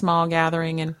really small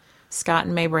gathering in Scott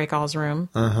and May Breakall's room.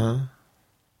 Uh-huh.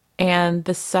 And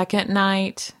the second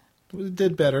night... We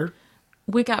did better.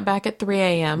 We got back at 3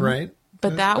 a.m. Right.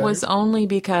 But that was only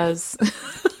because...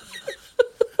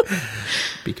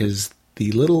 because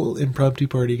the little impromptu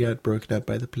party got broken up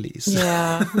by the police.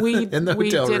 Yeah. In the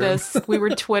hotel room. We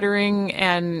were Twittering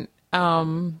and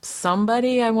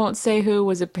somebody, I won't say who,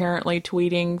 was apparently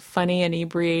tweeting funny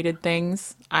inebriated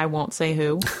things. I won't say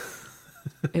who.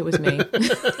 It was me.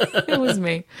 It was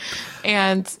me.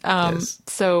 And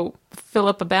so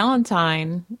Philippa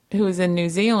Ballantyne, who was in New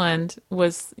Zealand,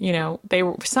 was, they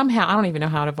were somehow, I don't even know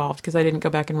how it evolved because I didn't go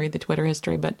back and read the Twitter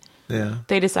history, but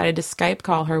they decided to Skype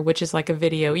call her, which is like a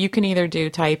video. You can either do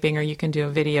typing or you can do a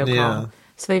video call.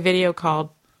 So they video called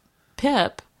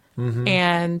Pip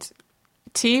and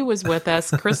T was with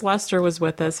us. Chris Lester was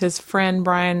with us. His friend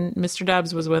Brian, Mr.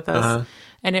 Dubs, was with us.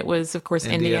 And it was, of course,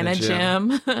 Indiana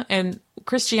Jim. And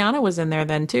Christiana was in there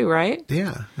then, too, right?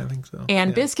 Yeah, I think so.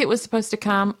 And Biscuit was supposed to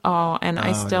come.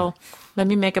 Let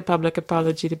me make a public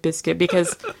apology to Biscuit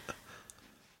because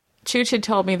Chooch had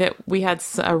told me that we had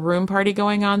a room party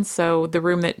going on. So the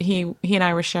room that he and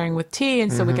I were sharing with T.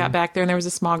 And so we got back there and there was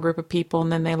a small group of people and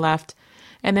then they left.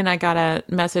 And then I got a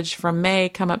message from May,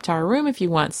 come up to our room if you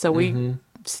want. So we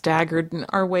staggered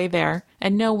our way there.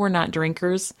 And no, we're not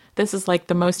drinkers. This is like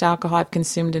the most alcohol I've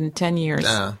consumed in 10 years.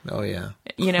 Oh, yeah.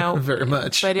 Very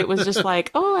much. But it was just like,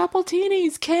 apple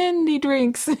teenies, candy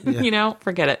drinks,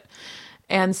 forget it.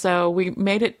 And so we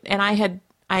made it. And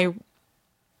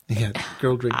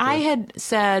girl drink. I had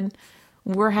said,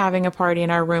 we're having a party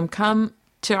in our room. Come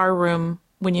to our room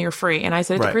when you're free. And I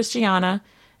said it to Christiana.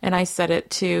 And I said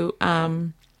it to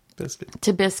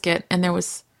Biscuit. And there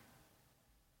was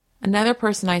another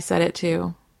person I said it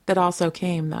to that also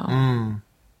came, though.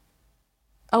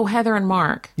 Oh, Heather and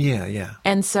Mark. Yeah.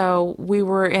 And so we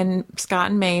were in Scott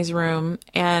and May's room,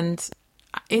 and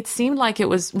it seemed like it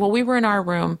was, we were in our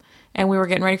room, and we were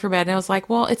getting ready for bed, and I was like,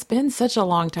 it's been such a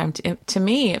long time. To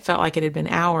me, it felt like it had been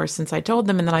hours since I told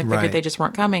them, and then I figured they just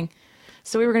weren't coming.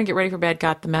 So we were going to get ready for bed,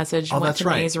 got the message, went to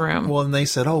May's room. Well, and they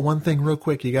said, one thing real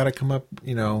quick, you got to come up,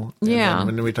 And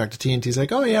when we talked to TNT's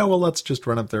like, let's just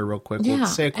run up there real quick. We'll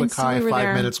say a quick hi,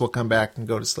 5 minutes, we'll come back and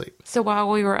go to sleep. So while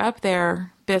we were up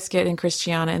there, Biscuit and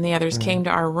Christiana and the others came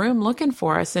to our room looking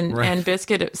for us. And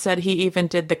Biscuit said he even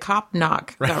did the cop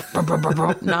knock,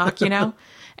 the knock,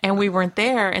 And we weren't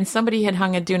there, and somebody had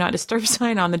hung a do not disturb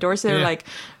sign on the door, so they were like,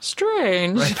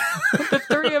 strange. The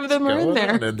three of them are in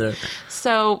there.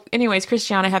 So anyways,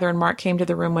 Christiana, Heather, and Mark came to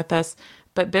the room with us,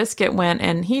 but Biscuit went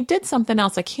and he did something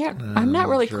else. I'm not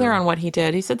really clear on what he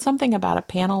did. He said something about a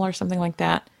panel or something like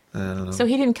that. So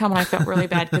he didn't come, and I felt really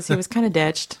bad because he was kind of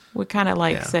ditched. We kind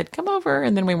of said, come over,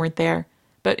 and then we weren't there.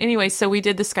 But anyway, so we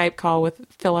did the Skype call with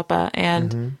Philippa,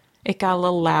 and it got a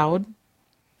little loud,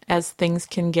 as things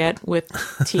can get with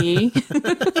T.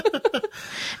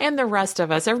 And the rest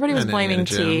of us. Everybody was blaming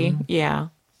T. Yeah.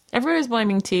 Everybody was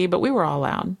blaming T, but we were all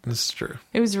loud. This is true.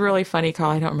 It was a really funny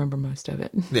call. I don't remember most of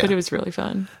it, Yeah. but it was really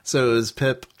fun. So it was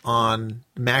Pip on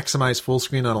maximize full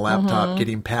screen on a laptop,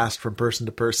 getting passed from person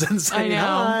to person, saying, know.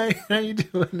 "Hi, how you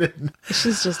doing?"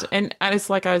 She's just, and it's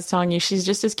like I was telling you, she's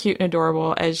just as cute and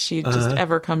adorable as she just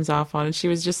ever comes off on. And she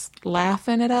was just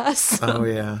laughing at us. Oh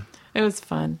yeah. It was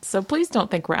fun. So please don't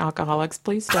think we're alcoholics.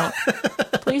 Please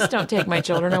don't take my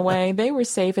children away. They were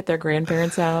safe at their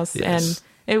grandparents' house. Yes. And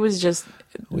it was just,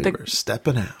 We were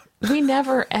stepping out. we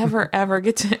never, ever, ever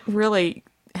get to really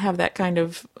have that kind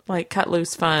of like cut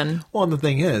loose fun. Well, and the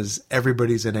thing is,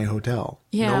 everybody's in a hotel.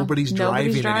 Yeah, nobody's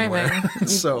driving anywhere.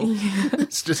 So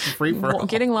it's just free for all.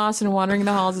 Getting lost and wandering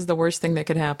the halls is the worst thing that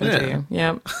could happen to you.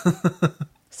 Yep.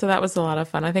 So that was a lot of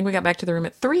fun. I think we got back to the room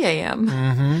at 3 a.m.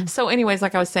 Mm-hmm. So anyways,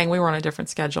 like I was saying, we were on a different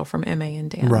schedule from MA and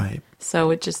Dan. Right.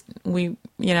 So it just, we,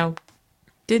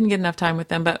 didn't get enough time with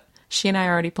them, but she and I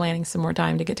are already planning some more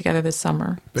time to get together this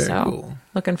summer. Very so cool.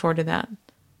 Looking forward to that.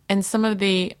 And some of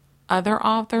the other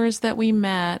authors that we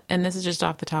met, and this is just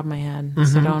off the top of my head,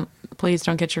 so please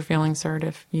don't get your feelings hurt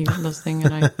if you're listening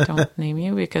and I don't name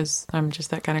you, because I'm just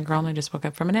that kind of girl and I just woke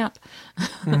up from a nap.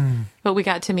 But we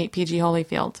got to meet P.G.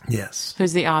 Holyfield, Yes.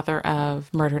 who's the author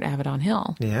of Murder at Avedon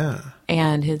Hill, Yeah.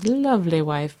 and his lovely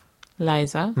wife,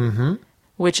 Liza,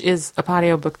 which is a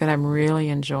patio book that I'm really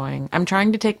enjoying. I'm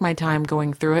trying to take my time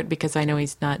going through it because I know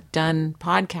he's not done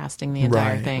podcasting the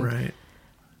entire thing. Right.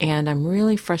 And I'm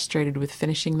really frustrated with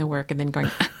finishing the work and then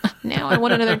going, now I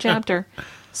want another chapter.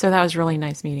 So that was really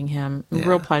nice meeting him. Yeah.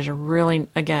 Real pleasure. Really,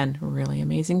 again, really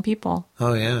amazing people.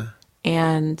 Oh yeah.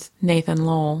 And Nathan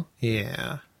Lowell,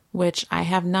 Yeah. which I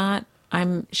have not,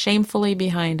 I'm shamefully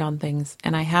behind on things.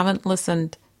 And I haven't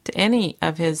listened to any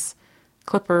of his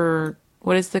Clipper,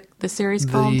 what is the series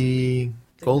called? The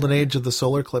Golden Age of the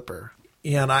Solar Clipper.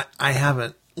 Yeah, and I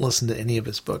haven't listened to any of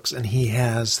his books, and he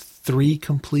has 3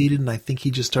 completed, and I think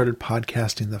he just started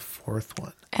podcasting the 4th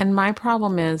one. And my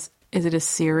problem is it a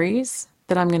series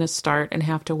that I'm going to start and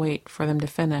have to wait for them to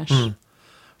finish?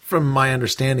 From my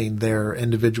understanding, they're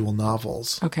individual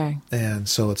novels. Okay. And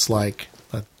so it's like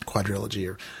a quadrilogy,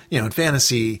 or, in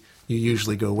fantasy, you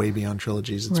usually go way beyond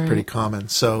trilogies. It's Right. pretty common.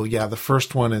 So yeah, the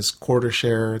first one is quarter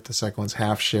share, the second one's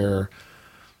half share,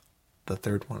 the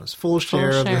third one is full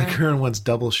share, share. the current one's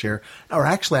double share. Or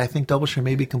actually, I think double share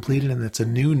may be completed, and it's a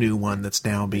new one that's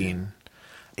now being...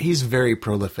 He's very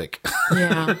prolific.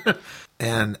 Yeah.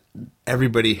 And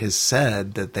everybody has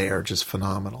said that they are just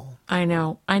phenomenal. I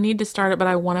know. I need to start it, but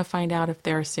I want to find out if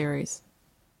they're a series.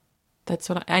 That's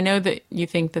what I know that you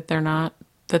think that they're not,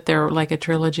 that they're like a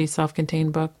trilogy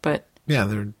self-contained book, but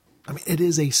Yeah, it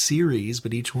is a series,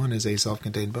 but each one is a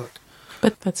self-contained book.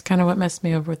 that's kind of what messed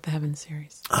me over with the Heaven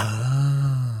series.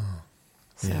 Oh.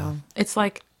 So it's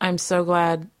like, I'm so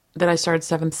glad that I started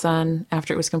Seventh Son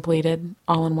after it was completed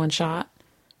all in one shot.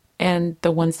 And the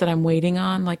ones that I'm waiting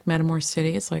on, like Metamor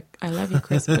City, it's like, I love you,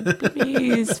 Chris, but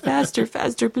please, faster,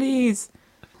 please.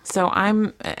 So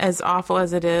I'm, as awful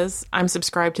as it is, I'm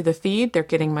subscribed to the feed. They're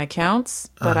getting my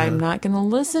counts, but I'm not going to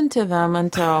listen to them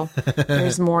until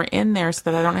there's more in there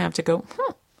so that I don't have to go,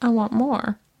 I want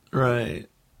more. Right.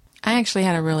 I actually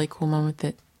had a really cool moment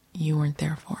that you weren't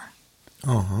there for.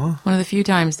 Uh-huh. One of the few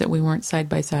times that we weren't side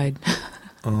by side.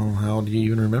 Oh, how do you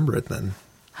even remember it then?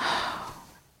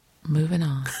 Moving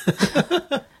on.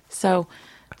 So,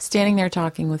 standing there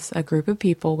talking with a group of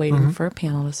people waiting for a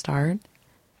panel to start,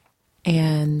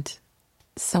 and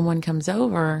someone comes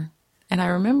over, and I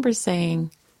remember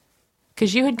saying,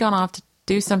 because you had gone off to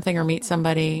do something or meet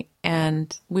somebody,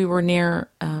 and we were near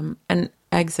an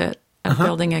exit, a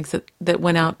building exit that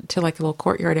went out to like a little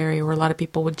courtyard area where a lot of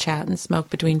people would chat and smoke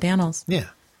between panels. Yeah.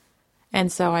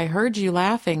 And so I heard you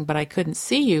laughing, but I couldn't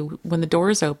see you when the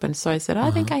doors opened. So I said, I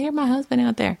think I hear my husband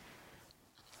out there.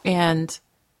 And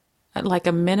like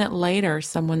a minute later,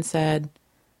 someone said,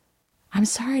 I'm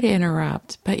sorry to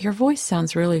interrupt, but your voice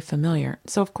sounds really familiar.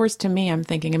 So, of course, to me, I'm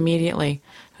thinking immediately,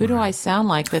 who do I sound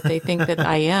like that they think that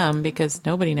I am? Because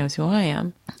nobody knows who I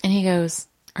am. And he goes,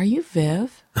 are you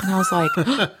Viv? And I was like,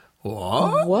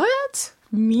 What? what?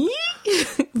 Me?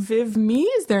 Viv me?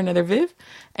 Is there another Viv?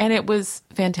 And it was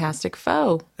Fantastic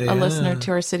Foe, Yeah. a listener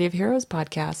to our City of Heroes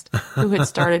podcast, who had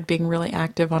started being really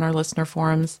active on our listener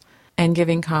forums and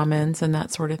giving comments and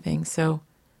that sort of thing. So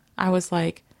I was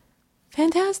like,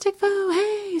 Fantastic Foe,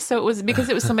 hey. So it was because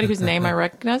it was somebody whose name I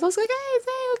recognized. I was like, hey,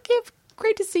 okay,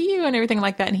 great to see you and everything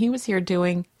like that. And he was here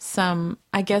doing some,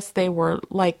 I guess they were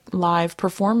like live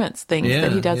performance things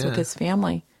that he does with his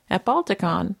family at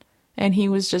Balticon. And he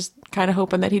was just kind of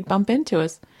hoping that he'd bump into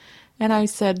us. And I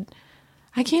said,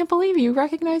 I can't believe you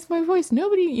recognize my voice.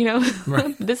 Nobody,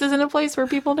 Right. this isn't a place where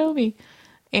people know me.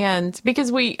 And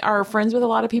because we are friends with a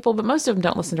lot of people, but most of them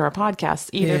don't listen to our podcasts.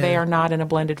 Either they are not in a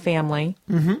blended family,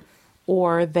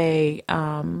 or they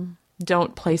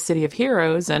don't play City of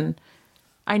Heroes. And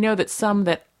I know that some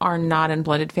that are not in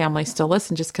blended family still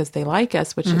listen just because they like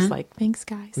us, which is like, thanks,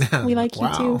 guys. We like you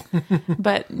too.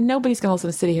 But nobody's going to listen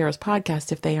to City Heroes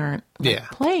podcast if they aren't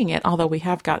playing it, although we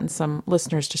have gotten some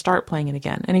listeners to start playing it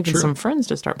again, and even some friends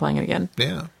to start playing it again.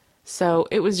 Yeah. So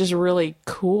it was just really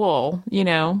cool, you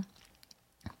know,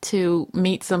 to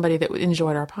meet somebody that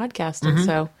enjoyed our podcast. And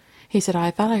so he said,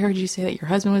 I thought I heard you say that your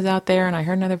husband was out there, and I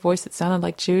heard another voice that sounded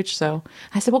like Chooch. So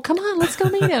I said, well, come on, let's go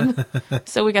meet him.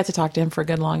 So we got to talk to him for a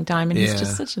good long time, and he's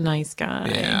just such a nice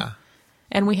guy. Yeah.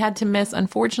 And we had to miss,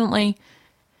 unfortunately,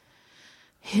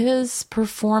 his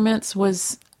performance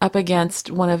was up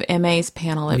against one of MA's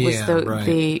panel. It was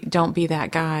the Don't Be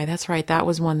That Guy. That's right. That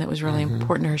was one that was really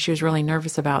important to her. She was really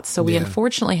nervous about. So we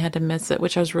unfortunately had to miss it,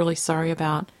 which I was really sorry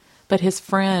about. But his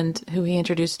friend, who he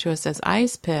introduced to us as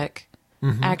Ice Pick,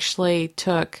 actually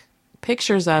took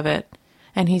pictures of it,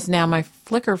 and he's now my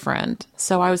Flickr friend.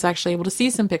 So I was actually able to see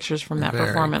some pictures from that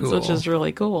performance, which is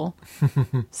really cool.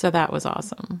 So that was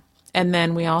awesome. And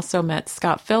then we also met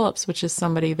Scott Phillips, which is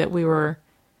somebody that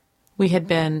we had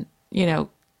been, you know,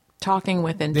 talking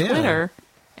with in Twitter,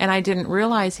 and I didn't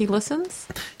realize he listens.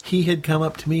 He had come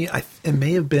up to me. It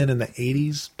may have been in the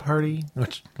 80s party,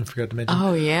 which I forgot to mention.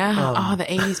 Oh, yeah. the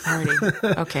 80s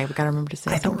party. Okay, we got to remember to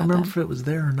say something. I don't remember if it was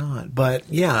there or not. But,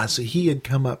 yeah, so he had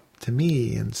come up to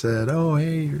me and said, oh,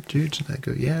 hey, you're Chooch. And I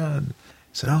go, yeah. And he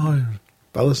said, oh,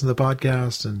 I listen to the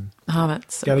podcast, and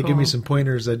that's so got to cool. give me some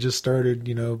pointers. I just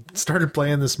started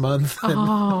playing this month.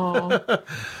 Oh.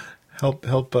 Help,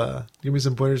 give me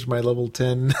some pointers for my level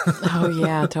 10. Oh,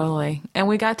 yeah, totally. And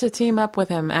we got to team up with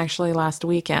him actually last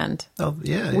weekend. Oh,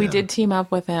 yeah. We did team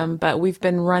up with him, but we've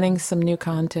been running some new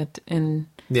content in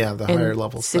higher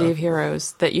level City stuff. of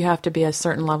Heroes that you have to be a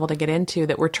certain level to get into,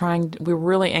 that we're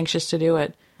really anxious to do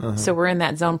it. So we're in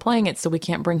that zone playing it, so we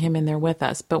can't bring him in there with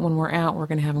us. But when we're out, we're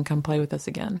going to have him come play with us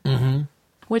again.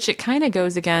 Which it kind of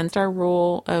goes against our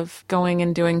rule of going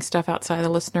and doing stuff outside the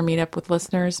listener meetup with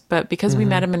listeners. But because we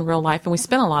met him in real life, and we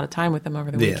spent a lot of time with him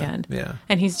over the weekend. Yeah.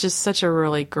 And he's just such a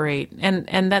really great,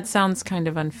 and that sounds kind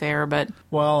of unfair, but...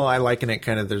 Well, I liken it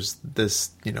kind of, there's this,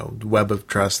 web of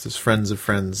trust, there's friends of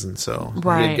friends, and so we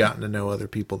had gotten to know other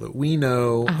people that we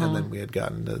know, and then we had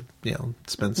gotten to,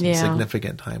 spend some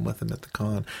significant time with him at the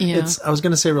con. Yeah. I was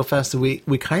going to say real fast that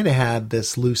we kind of had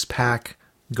this loose pack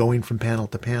going from panel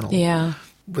to panel. Yeah.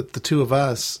 With the two of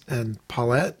us, and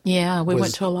Paulette. Yeah, we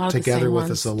went to a lot of together the same with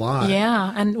ones. us a lot.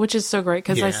 Yeah, and which is so great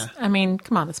because I mean,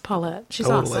 come on, it's Paulette. She's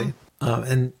awesome.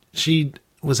 And she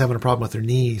was having a problem with her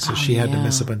knee, so she had to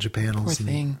miss a bunch of panels. Poor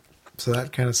thing. So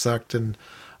that kind of sucked.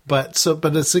 But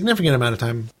a significant amount of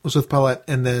time was with Paulette,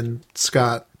 and then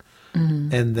Scott,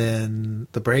 and then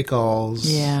the Breakalls.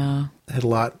 Yeah, had a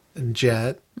lot in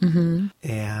Jet,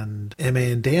 and Emma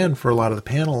and Dan for a lot of the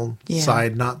panel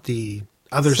side, not the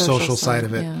other social side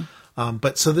of it. Yeah.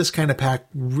 But so this kind of pack,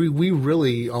 we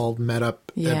really all met up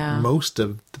at most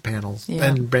of the panels,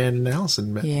 and Brandon and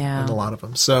Allison met in a lot of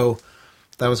them. So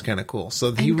that was kind of cool.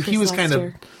 So he was kind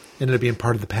of ended up being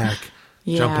part of the pack,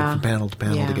 jumping from panel to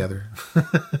panel together,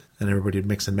 and everybody would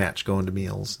mix and match going to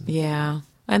meals. Yeah,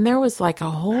 and there was like a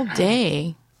whole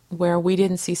day where we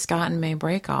didn't see Scott and May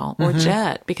Breakall or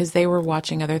Jet because they were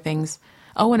watching other things.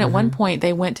 Oh, and at one point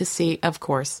they went to see,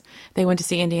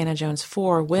 Indiana Jones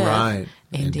 4 with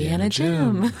Indiana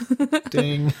Jim.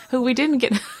 Ding. who we didn't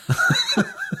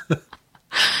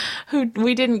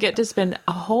get to spend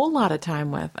a whole lot of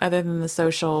time with other than the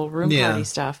social room party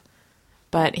stuff.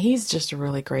 But he's just a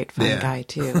really great fun guy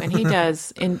too. And he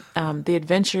does The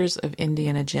Adventures of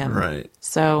Indiana Jim. Right.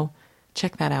 So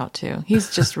check that out too.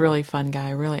 He's just really fun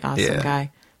guy, really awesome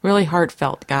guy, really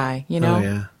heartfelt guy, Oh,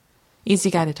 yeah.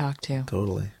 Easy guy to talk to.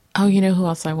 Totally. Oh, you know who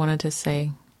else I wanted to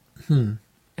say?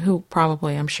 Who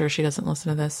probably, I'm sure she doesn't listen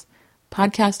to this.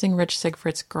 Podcasting Rich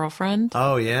Sigfrid's girlfriend.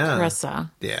 Oh, yeah.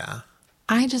 Carissa. Yeah.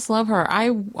 I just love her.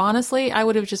 I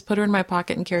would have just put her in my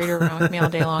pocket and carried her around with me all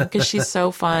day long because she's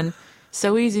so fun,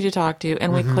 so easy to talk to,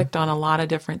 and we clicked on a lot of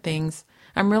different things.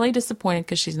 I'm really disappointed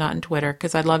because she's not in Twitter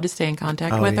because I'd love to stay in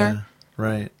contact with her.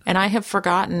 Right. And I have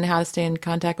forgotten how to stay in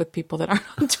contact with people that aren't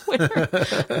on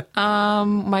Twitter.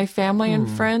 My family and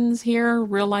friends here,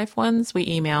 real life ones, we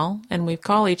email and we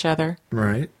call each other.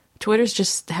 Right. Twitter's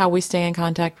just how we stay in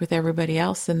contact with everybody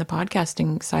else in the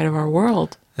podcasting side of our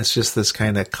world. It's just this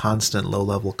kind of constant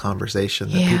low-level conversation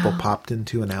that people popped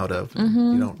into and out of.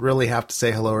 You don't really have to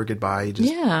say hello or goodbye. You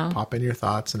just pop in your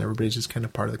thoughts, and everybody's just kind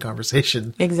of part of the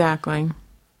conversation. Exactly.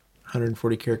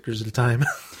 140 characters at a time.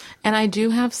 And I do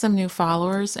have some new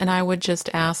followers, and I would just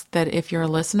ask that if you're a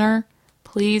listener,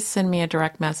 please send me a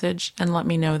direct message and let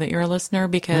me know that you're a listener,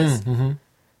 because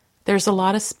there's a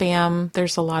lot of spam,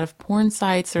 there's a lot of porn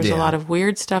sites, there's a lot of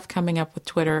weird stuff coming up with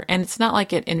Twitter, and it's not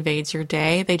like it invades your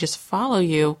day. They just follow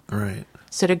you. Right.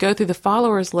 So to go through the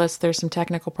followers list, there's some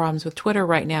technical problems with Twitter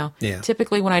right now. Yeah.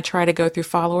 Typically, when I try to go through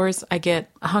followers, I get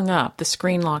hung up. The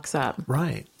screen locks up.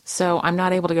 Right. So I'm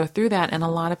not able to go through that, and a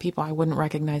lot of people, I wouldn't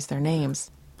recognize their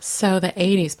names. So the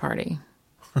 80s party.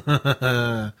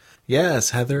 Yes,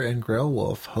 Heather and Grail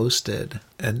Wolf hosted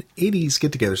an 80s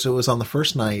get-together. So it was on the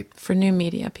first night. For new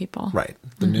media people. Right.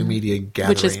 The new media gathering.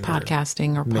 Which is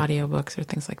podcasting or audiobooks or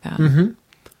things like that.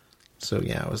 So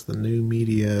yeah, it was the new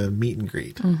media meet and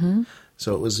greet. Mm-hmm.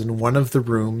 So it was in one of the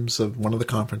rooms of one of the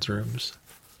conference rooms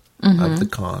of the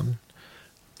con.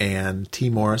 And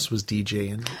T. Morris was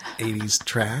DJing 80s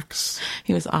tracks.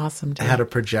 He was awesome, too. Had a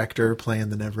projector playing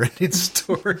the Neverending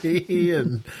Story,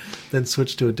 and then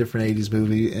switched to a different 80s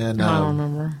movie. And I don't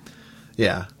remember.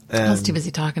 Yeah. I was too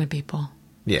busy talking to people.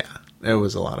 Yeah, it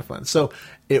was a lot of fun. So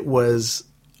it was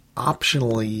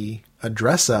optionally a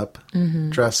dress-up,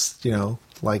 dress,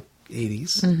 like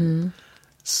 80s.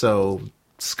 So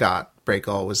Scott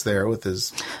Breakall was there with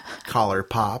his collar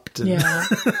popped. And Yeah.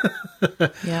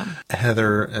 Yeah.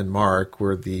 Heather and Mark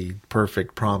were the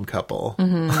perfect prom couple.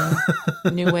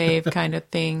 New wave kind of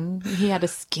thing. He had a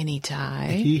skinny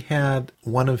tie. He had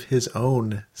one of his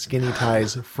own skinny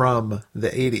ties from the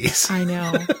 80s. I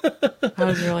know. I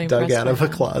was really impressed. Dug out of a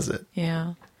that. closet.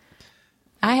 Yeah.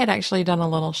 I had actually done a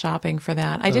little shopping for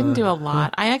that. I didn't do a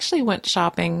lot. I actually went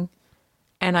shopping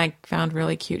and I found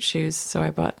really cute shoes. So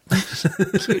I bought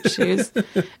cute shoes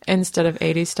instead of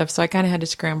 80s stuff. So I kind of had to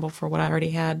scramble for what I already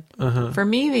had. For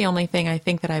me, the only thing I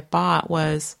think that I bought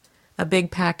was a big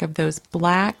pack of those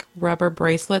black rubber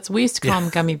bracelets. We used to call them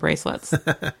gummy bracelets.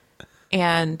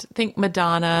 And think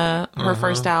Madonna, her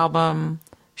first album,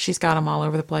 she's got them all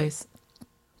over the place.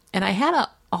 And I had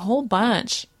a whole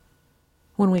bunch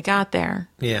when we got there.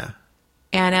 Yeah.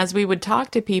 And as we would talk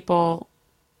to people,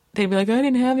 they'd be like, I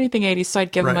didn't have anything 80s, so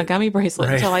I'd give them a Right. gummy bracelet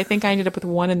Right. until I think I ended up with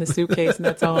one in the suitcase, and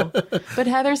that's all. But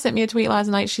Heather sent me a tweet last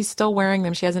night. She's still wearing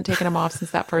them. She hasn't taken them off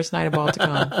since that first night of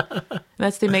Balticon. And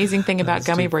that's the amazing thing about That's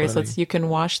gummy too bracelets. funny. You can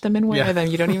wash them and wear Yeah. them.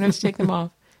 You don't even have to take them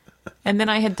off. And then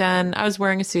I was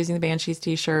wearing a Susie and the Banshees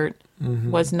t-shirt. It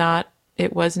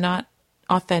was not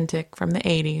authentic from the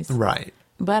 80s. Right.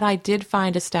 But I did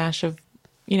find a stash of,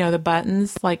 the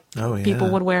buttons like Oh, yeah. people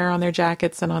would wear on their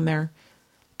jackets and on their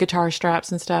guitar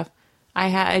straps and stuff.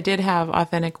 I did have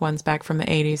authentic ones back from the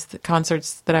 80s, the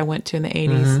concerts that I went to in the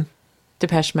 80s.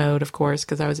 Depeche Mode, of course,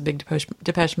 because I was a big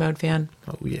Depeche Mode fan.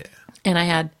 Oh, yeah. And I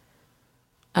had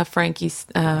a Frankie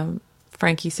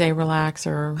Say Relax,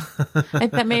 or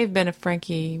that may have been a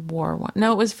Frankie War one.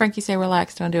 No, it was Frankie Say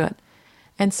Relax, Don't Do It.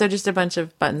 And so just a bunch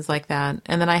of buttons like that.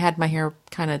 And then I had my hair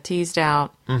kind of teased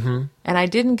out. And I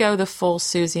didn't go the full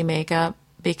Susie makeup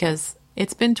because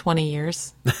it's been 20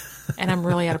 years and I'm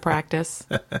really out of practice.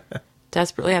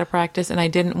 Desperately out of practice. And I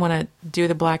didn't want to do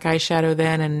the black eyeshadow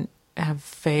then and have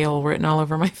fail written all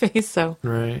over my face. So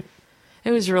Right.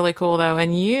 it was really cool though.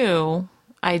 And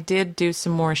I did do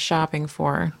some more shopping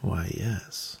for. Why,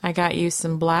 yes. I got you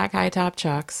some black high top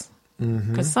Chucks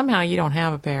because somehow you don't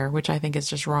have a pair, which I think is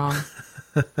just wrong.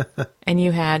 And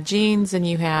you had jeans,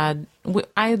 and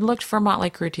I looked for a Motley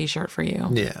Crue t-shirt for you.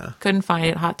 Yeah. Couldn't find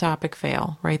it. Hot Topic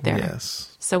fail right there.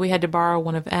 Yes. So we had to borrow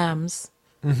one of M's.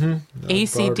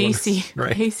 AC/DC,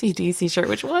 Right. AC/DC shirt,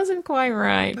 which wasn't quite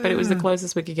right, but it was the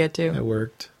closest we could get to. It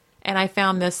worked. And I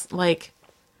found this,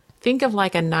 think of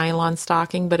like a nylon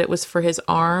stocking, but it was for his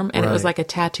arm, and it was Right. like a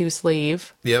tattoo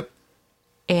sleeve. Yep.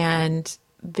 And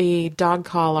the dog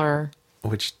collar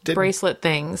Which didn't. bracelet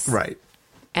things. Right.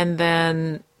 And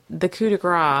then the coup de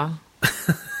grace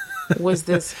was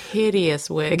this hideous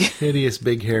wig. Hideous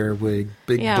big hair wig.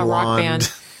 Big Yeah, blonde. rock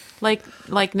band.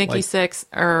 Like Nikki Sixx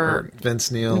or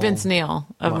Vince Neil. Vince Neil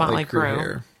of Motley Crue.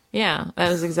 hair. Yeah, that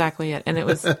was exactly it. And it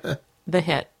was the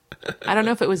hit. I don't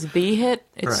know if it was the hit.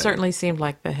 It Right. certainly seemed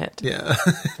like the hit. Yeah.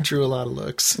 Drew a lot of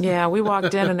looks. Yeah, we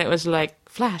walked in and it was like,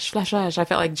 flash, flash, flash. I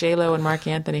felt like J-Lo and Mark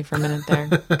Anthony for a minute there.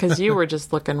 Because you were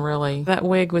just looking really... That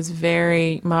wig was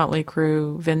very Motley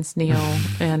Crue, Vince Neil,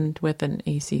 and with an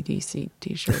AC/DC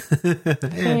t-shirt.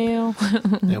 Hail.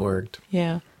 It worked.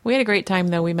 Yeah. We had a great time,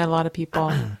 though. We met a lot of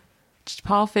people.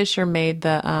 Paul Fisher made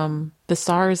the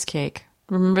SARS cake.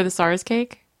 Remember the SARS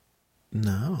cake?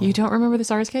 No. You don't remember the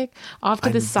SARS cake? Off to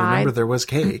I the side, remember there was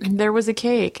cake. there was a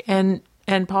cake, and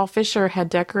Paul Fisher had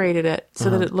decorated it so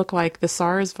that it looked like the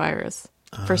SARS virus.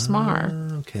 for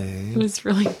Smar. Okay. It was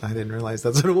really, I didn't realize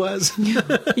that's what it was.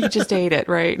 you just ate it,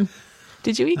 right?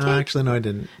 Did you eat cake? Actually, no, I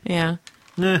didn't. Yeah.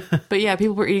 But yeah,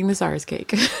 people were eating the SARS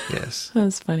cake. Yes. That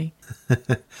was funny.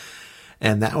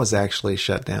 And that was actually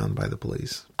shut down by the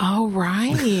police. Oh,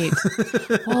 right.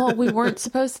 Well, we weren't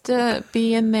supposed to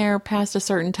be in there past a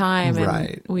certain time. And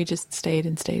Right. we just stayed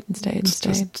and stayed and stayed and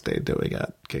stayed. Just stayed till we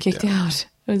got Kicked out.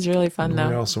 It was really fun, We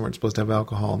though. also weren't supposed to have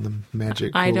alcohol, and the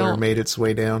magic I cooler don't- made its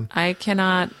way down. I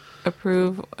cannot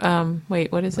approve.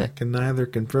 Wait, what is I it? can neither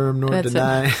confirm nor That's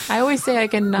deny. it. I always say I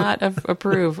cannot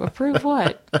approve. Approve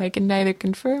what? I can neither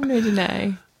confirm nor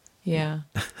deny. Yeah.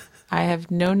 I have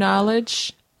no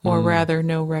knowledge, or rather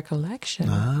no recollection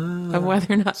of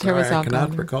whether or not there was Sorry, I alcohol.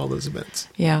 cannot recall those events.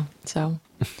 Yeah, so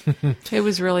it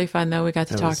was really fun, though. We got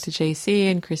to talk to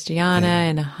JC and Christiana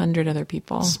and 100 other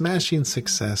people. Smashing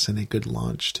success and a good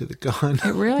launch to the con.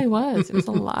 It really was. It was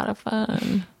a lot of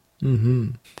fun. Mm-hmm.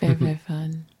 Very, very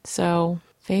fun. So,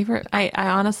 favorite, I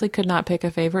honestly could not pick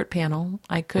a favorite panel.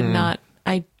 I could not,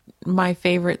 my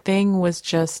favorite thing was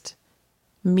just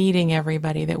meeting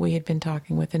everybody that we had been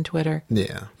talking with in Twitter.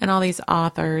 Yeah. And all these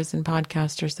authors and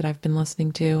podcasters that I've been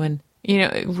listening to. And, you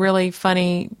know, really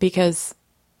funny because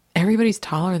everybody's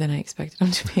taller than I expected them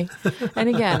to be. And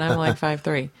again, I'm like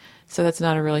 5'3". So that's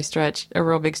not a real big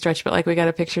stretch. But like we got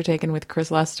a picture taken with Chris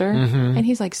Lester and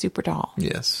he's like super tall.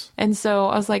 Yes. And so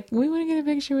I was like, we want to get a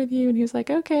picture with you. And he was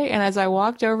like, okay. And as I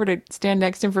walked over to stand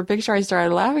next to him for a picture, I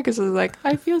started laughing because I was like,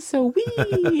 I feel so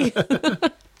wee.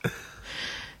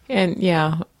 And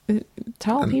yeah,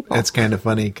 tall people. It's kind of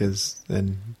funny because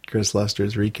in Chris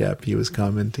Lester's recap, he was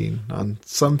commenting on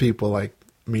some people like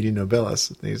meeting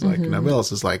Nobilis. And he's like,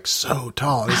 Nobilis is like so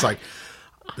tall. He's like,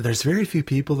 there's very few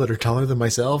people that are taller than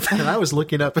myself. And I was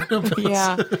looking up at Nobilis.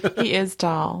 Yeah, he is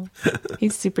tall.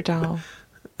 He's super tall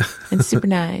and super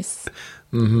nice.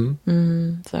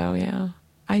 So yeah,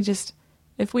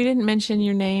 if we didn't mention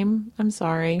your name, I'm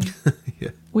sorry. Yeah.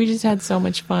 We just had so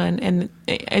much fun, and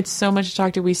it's so much to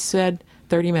talk to. We said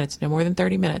 30 minutes, no more than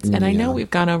 30 minutes. And I know Yeah. we've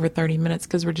gone over 30 minutes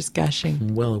because we're just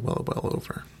gushing. Well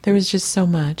over. There was just so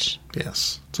much.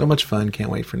 Yes. So much fun. Can't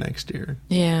wait for next year.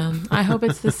 Yeah, I hope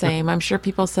it's the same. I'm sure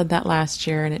people said that last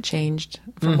year and it changed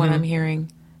from what I'm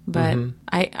hearing. But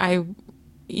I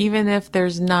even if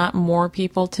there's not more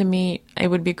people to meet, it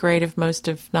would be great if most,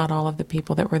 if not all of the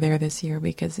people that were there this year,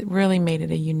 because it really made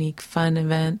it a unique, fun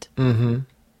event. Mm-hmm.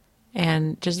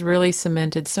 And just really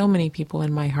cemented so many people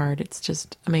in my heart. It's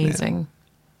just amazing.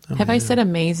 Yeah. Have I said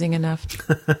amazing enough?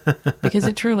 Because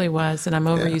it truly was, and I'm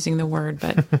overusing the word,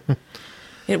 but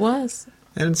it was.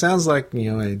 And it sounds like,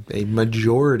 you know, a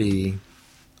majority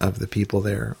of the people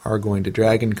there are going to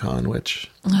Dragon Con, which,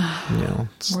 you know,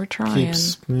 We're trying.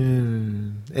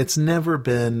 It's never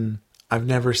been, I've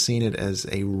never seen it as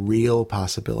a real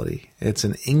possibility. It's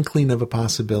an inkling of a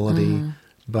possibility,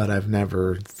 but I've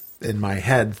never, in my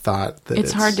head, thought that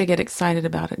It's hard to get excited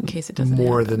about it in case it doesn't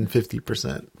more happen. than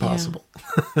 50% possible.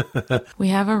 We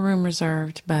have a room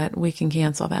reserved, but we can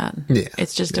cancel that. Yeah,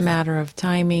 It's just a matter of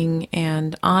timing.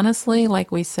 And honestly,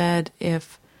 like we said,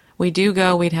 if we do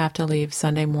go, we'd have to leave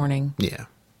Sunday morning, Yeah.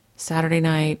 Saturday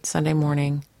night, Sunday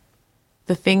morning.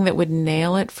 The thing that would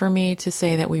nail it for me to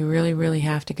say that we really, really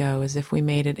have to go is if we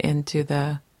made it into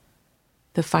the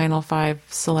final 5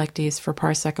 selectees for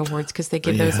Parsec Awards, because they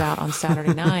give those out on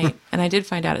Saturday night. And I did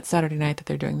find out it's Saturday night that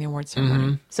they're doing the awards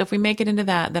ceremony. So if we make it into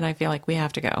that, then I feel like we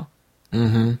have to go.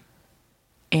 Mm-hmm.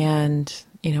 And,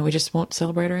 you know, we just won't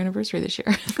celebrate our anniversary this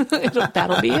year.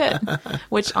 That'll be it.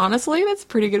 Which, honestly, that's a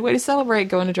pretty good way to celebrate,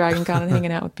 going to Dragon Con and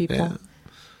hanging out with people. Yeah.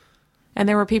 And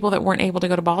there were people that weren't able to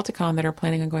go to Balticon that are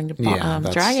planning on going to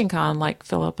Dragon Con, like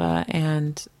Philippa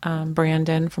and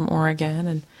Brandon from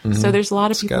Oregon. And so there's a lot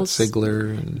of people. Scott Sigler.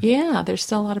 And, Yeah, there's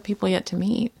still a lot of people yet to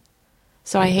meet.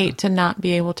 So I hate to not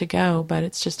be able to go, but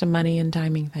it's just a money and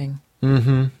timing thing.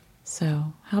 Mm-hmm.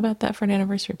 So how about that for an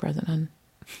anniversary present, hon?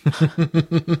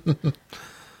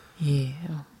 Yeah.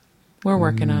 We're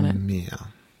working on it. yeah.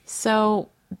 So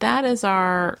that is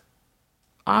our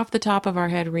off the top of our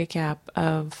head recap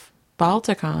of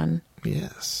Balticon.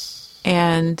 Yes.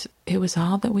 And it was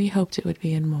all that we hoped it would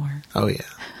be and more. Oh, yeah.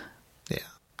 Yeah.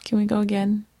 Can we go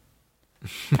again?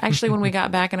 Actually, when we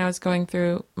got back and I was going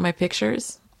through my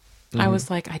pictures, I was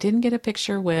like, I didn't get a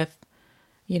picture with,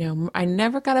 you know, we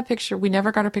never got a picture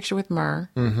with Mur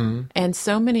and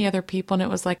so many other people. And it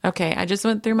was like, okay, I just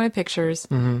went through my pictures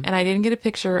and I didn't get a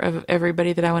picture of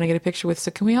everybody that I want to get a picture with.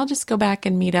 So can we all just go back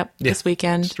and meet up this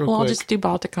weekend? real We'll all quick. just do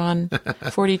Balticon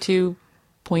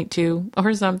 42.2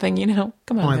 or something, you know?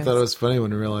 Come on, Oh, I guys. thought it was funny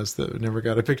when we realized that we never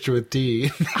got a picture with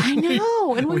T. I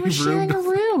know. And we were We sharing roomed a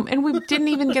room. And we didn't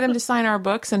even get him to sign our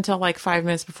books until like 5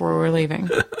 minutes before we were leaving.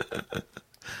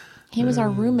 He was our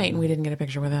roommate and we didn't get a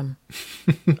picture with him.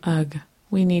 Ugh.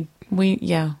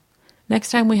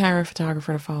 Next time we hire a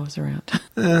photographer to follow us around.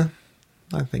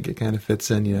 I think it kind of fits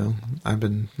in, you know. I've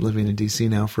been living in D.C.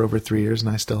 now for over 3 years,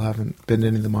 and I still haven't been to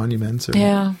any of the monuments. Or...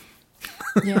 Yeah.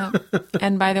 Yeah.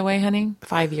 And by the way, honey,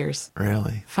 5 years.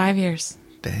 Really? 5 years.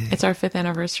 Dang. It's our 5th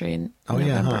anniversary in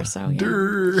November, huh? so yeah.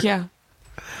 Durr. Yeah.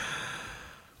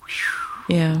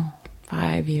 Yeah.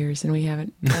 5 years, and we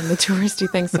haven't done the touristy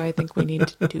thing, so I think we need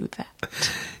to do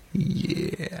that.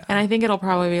 Yeah. And I think it'll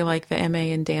probably be like the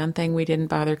MA and Dan thing. We didn't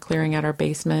bother clearing out our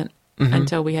basement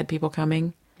until we had people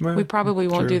coming. Right. We probably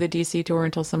won't True. do the DC tour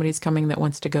until somebody's coming that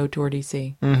wants to go tour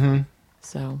DC. Mm-hmm.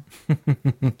 So,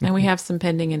 and we have some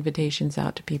pending invitations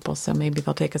out to people, so maybe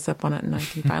they'll take us up on it and I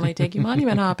can finally take you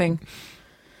monument hopping.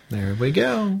 There we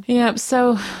go. Yeah,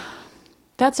 so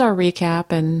that's our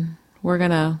recap, and we're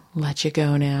going to let you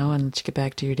go now and let you get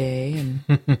back to your day.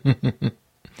 And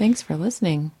thanks for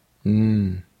listening.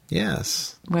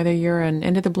 Yes. Whether you're an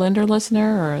Into the Blender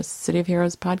listener or a City of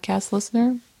Heroes podcast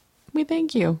listener, we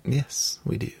thank you. Yes,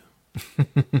 we do.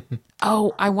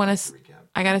 Oh, I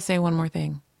got to say one more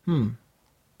thing.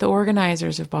 The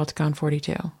organizers of Balticon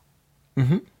 42.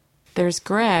 Mm-hmm. There's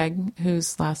Greg,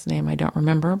 whose last name I don't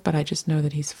remember, but I just know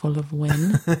that he's full of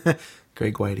win.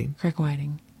 Greg Whiting. Greg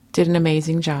Whiting did an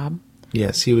amazing job.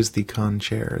 Yes, he was the con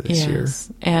chair this year.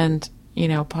 And, you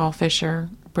know, Paul Fisher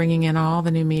bringing in all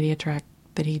the new media track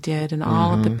that he did and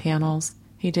all of the panels.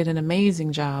 He did an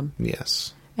amazing job.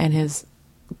 Yes. And his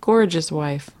gorgeous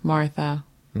wife, Martha,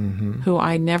 who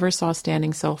I never saw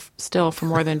standing still for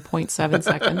more than 0.7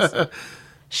 seconds.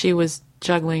 She was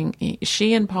juggling.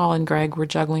 She and Paul and Greg were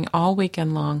juggling all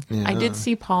weekend long. Yeah. I did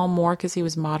see Paul more because he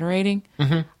was moderating.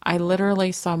 I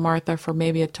literally saw Martha for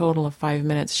maybe a total of 5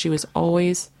 minutes. She was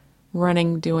always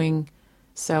running, doing.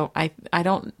 So I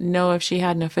don't know if she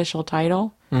had an official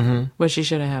title, but she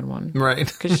should have had one. Right.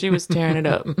 Because she was tearing it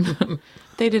up.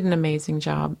 They did an amazing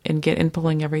job in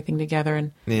pulling everything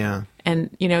together.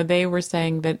 And, you know, they were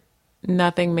saying that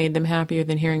nothing made them happier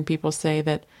than hearing people say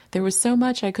that there was so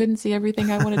much I couldn't see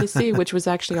everything I wanted to see, which was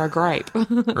actually our gripe.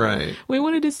 Right. We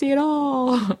wanted to see it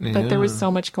all. Yeah. But there was so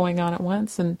much going on at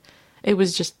once. And it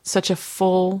was just such a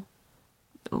full,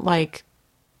 like,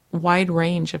 wide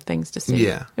range of things to see.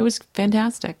 Yeah. It was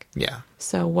fantastic. Yeah.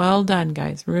 So well done,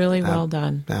 guys. Really well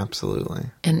done. Absolutely.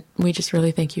 And we just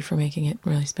really thank you for making it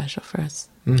really special for us.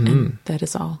 And that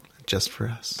is all. Just for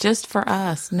us. Just for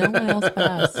us. No one else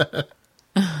but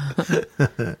us.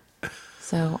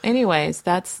 So anyways,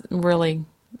 that's really,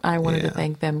 I wanted to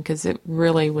thank them because it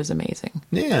really was amazing.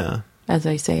 Yeah. As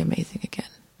I say, amazing again.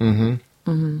 I'm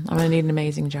going to need an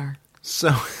amazing jar. So,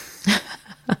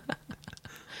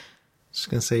 just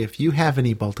going to say, if you have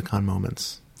any Balticon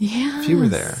moments, Yeah. if you were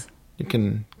there, you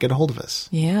can get a hold of us.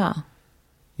 Yeah.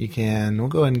 We'll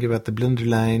go ahead and give out the Blender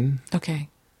line, Okay.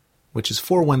 which is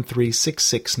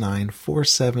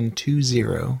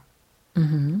 413-669-4720.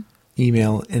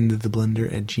 Email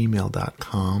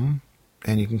intotheblender@gmail.com.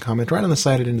 And you can comment right on the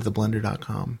site at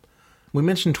intotheblender.com. We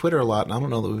mentioned Twitter a lot, and I don't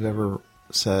know that we've ever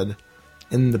said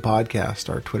in the podcast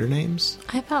our Twitter names.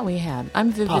 I thought we had.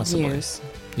 I'm Vivid Possibly. Muse.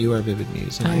 You are Vivid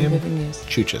Muse, and I I'm am Vivid Muse.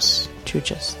 Choochus.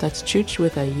 Choochus. That's Chooch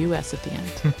with a U-S at the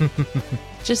end.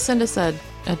 Just send us a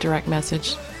direct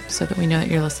message so that we know that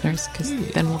you're listeners, because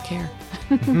then we'll care.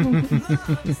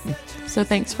 So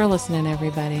thanks for listening,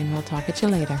 everybody, and we'll talk at you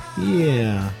later.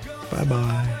 Yeah.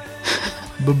 Bye-bye.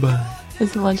 Bye-bye.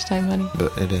 Is it lunchtime, honey?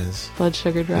 But it is. Blood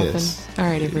sugar dropping? Yes. All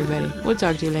right, everybody. We'll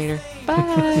talk to you later.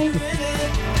 Bye.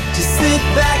 Just sit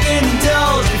back and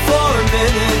indulge me for a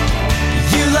minute.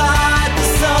 You light the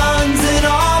suns in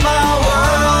all my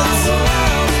worlds.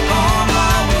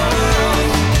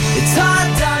 It's hard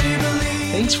time you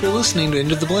believe. Thanks for listening to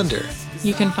Into the Blender.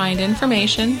 You can find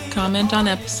information, comment on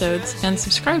episodes, and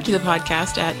subscribe to the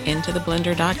podcast at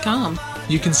intotheblender.com.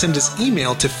 You can send us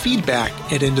email to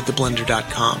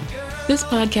feedback@intotheblender.com. This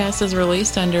podcast is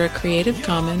released under a Creative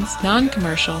Commons,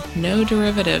 non-commercial, no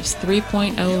derivatives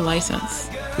 3.0 license.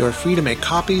 You are free to make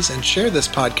copies and share this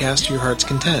podcast to your heart's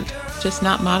content. Just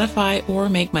not modify or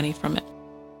make money from it.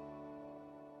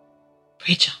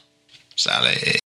 Rachel. Sally.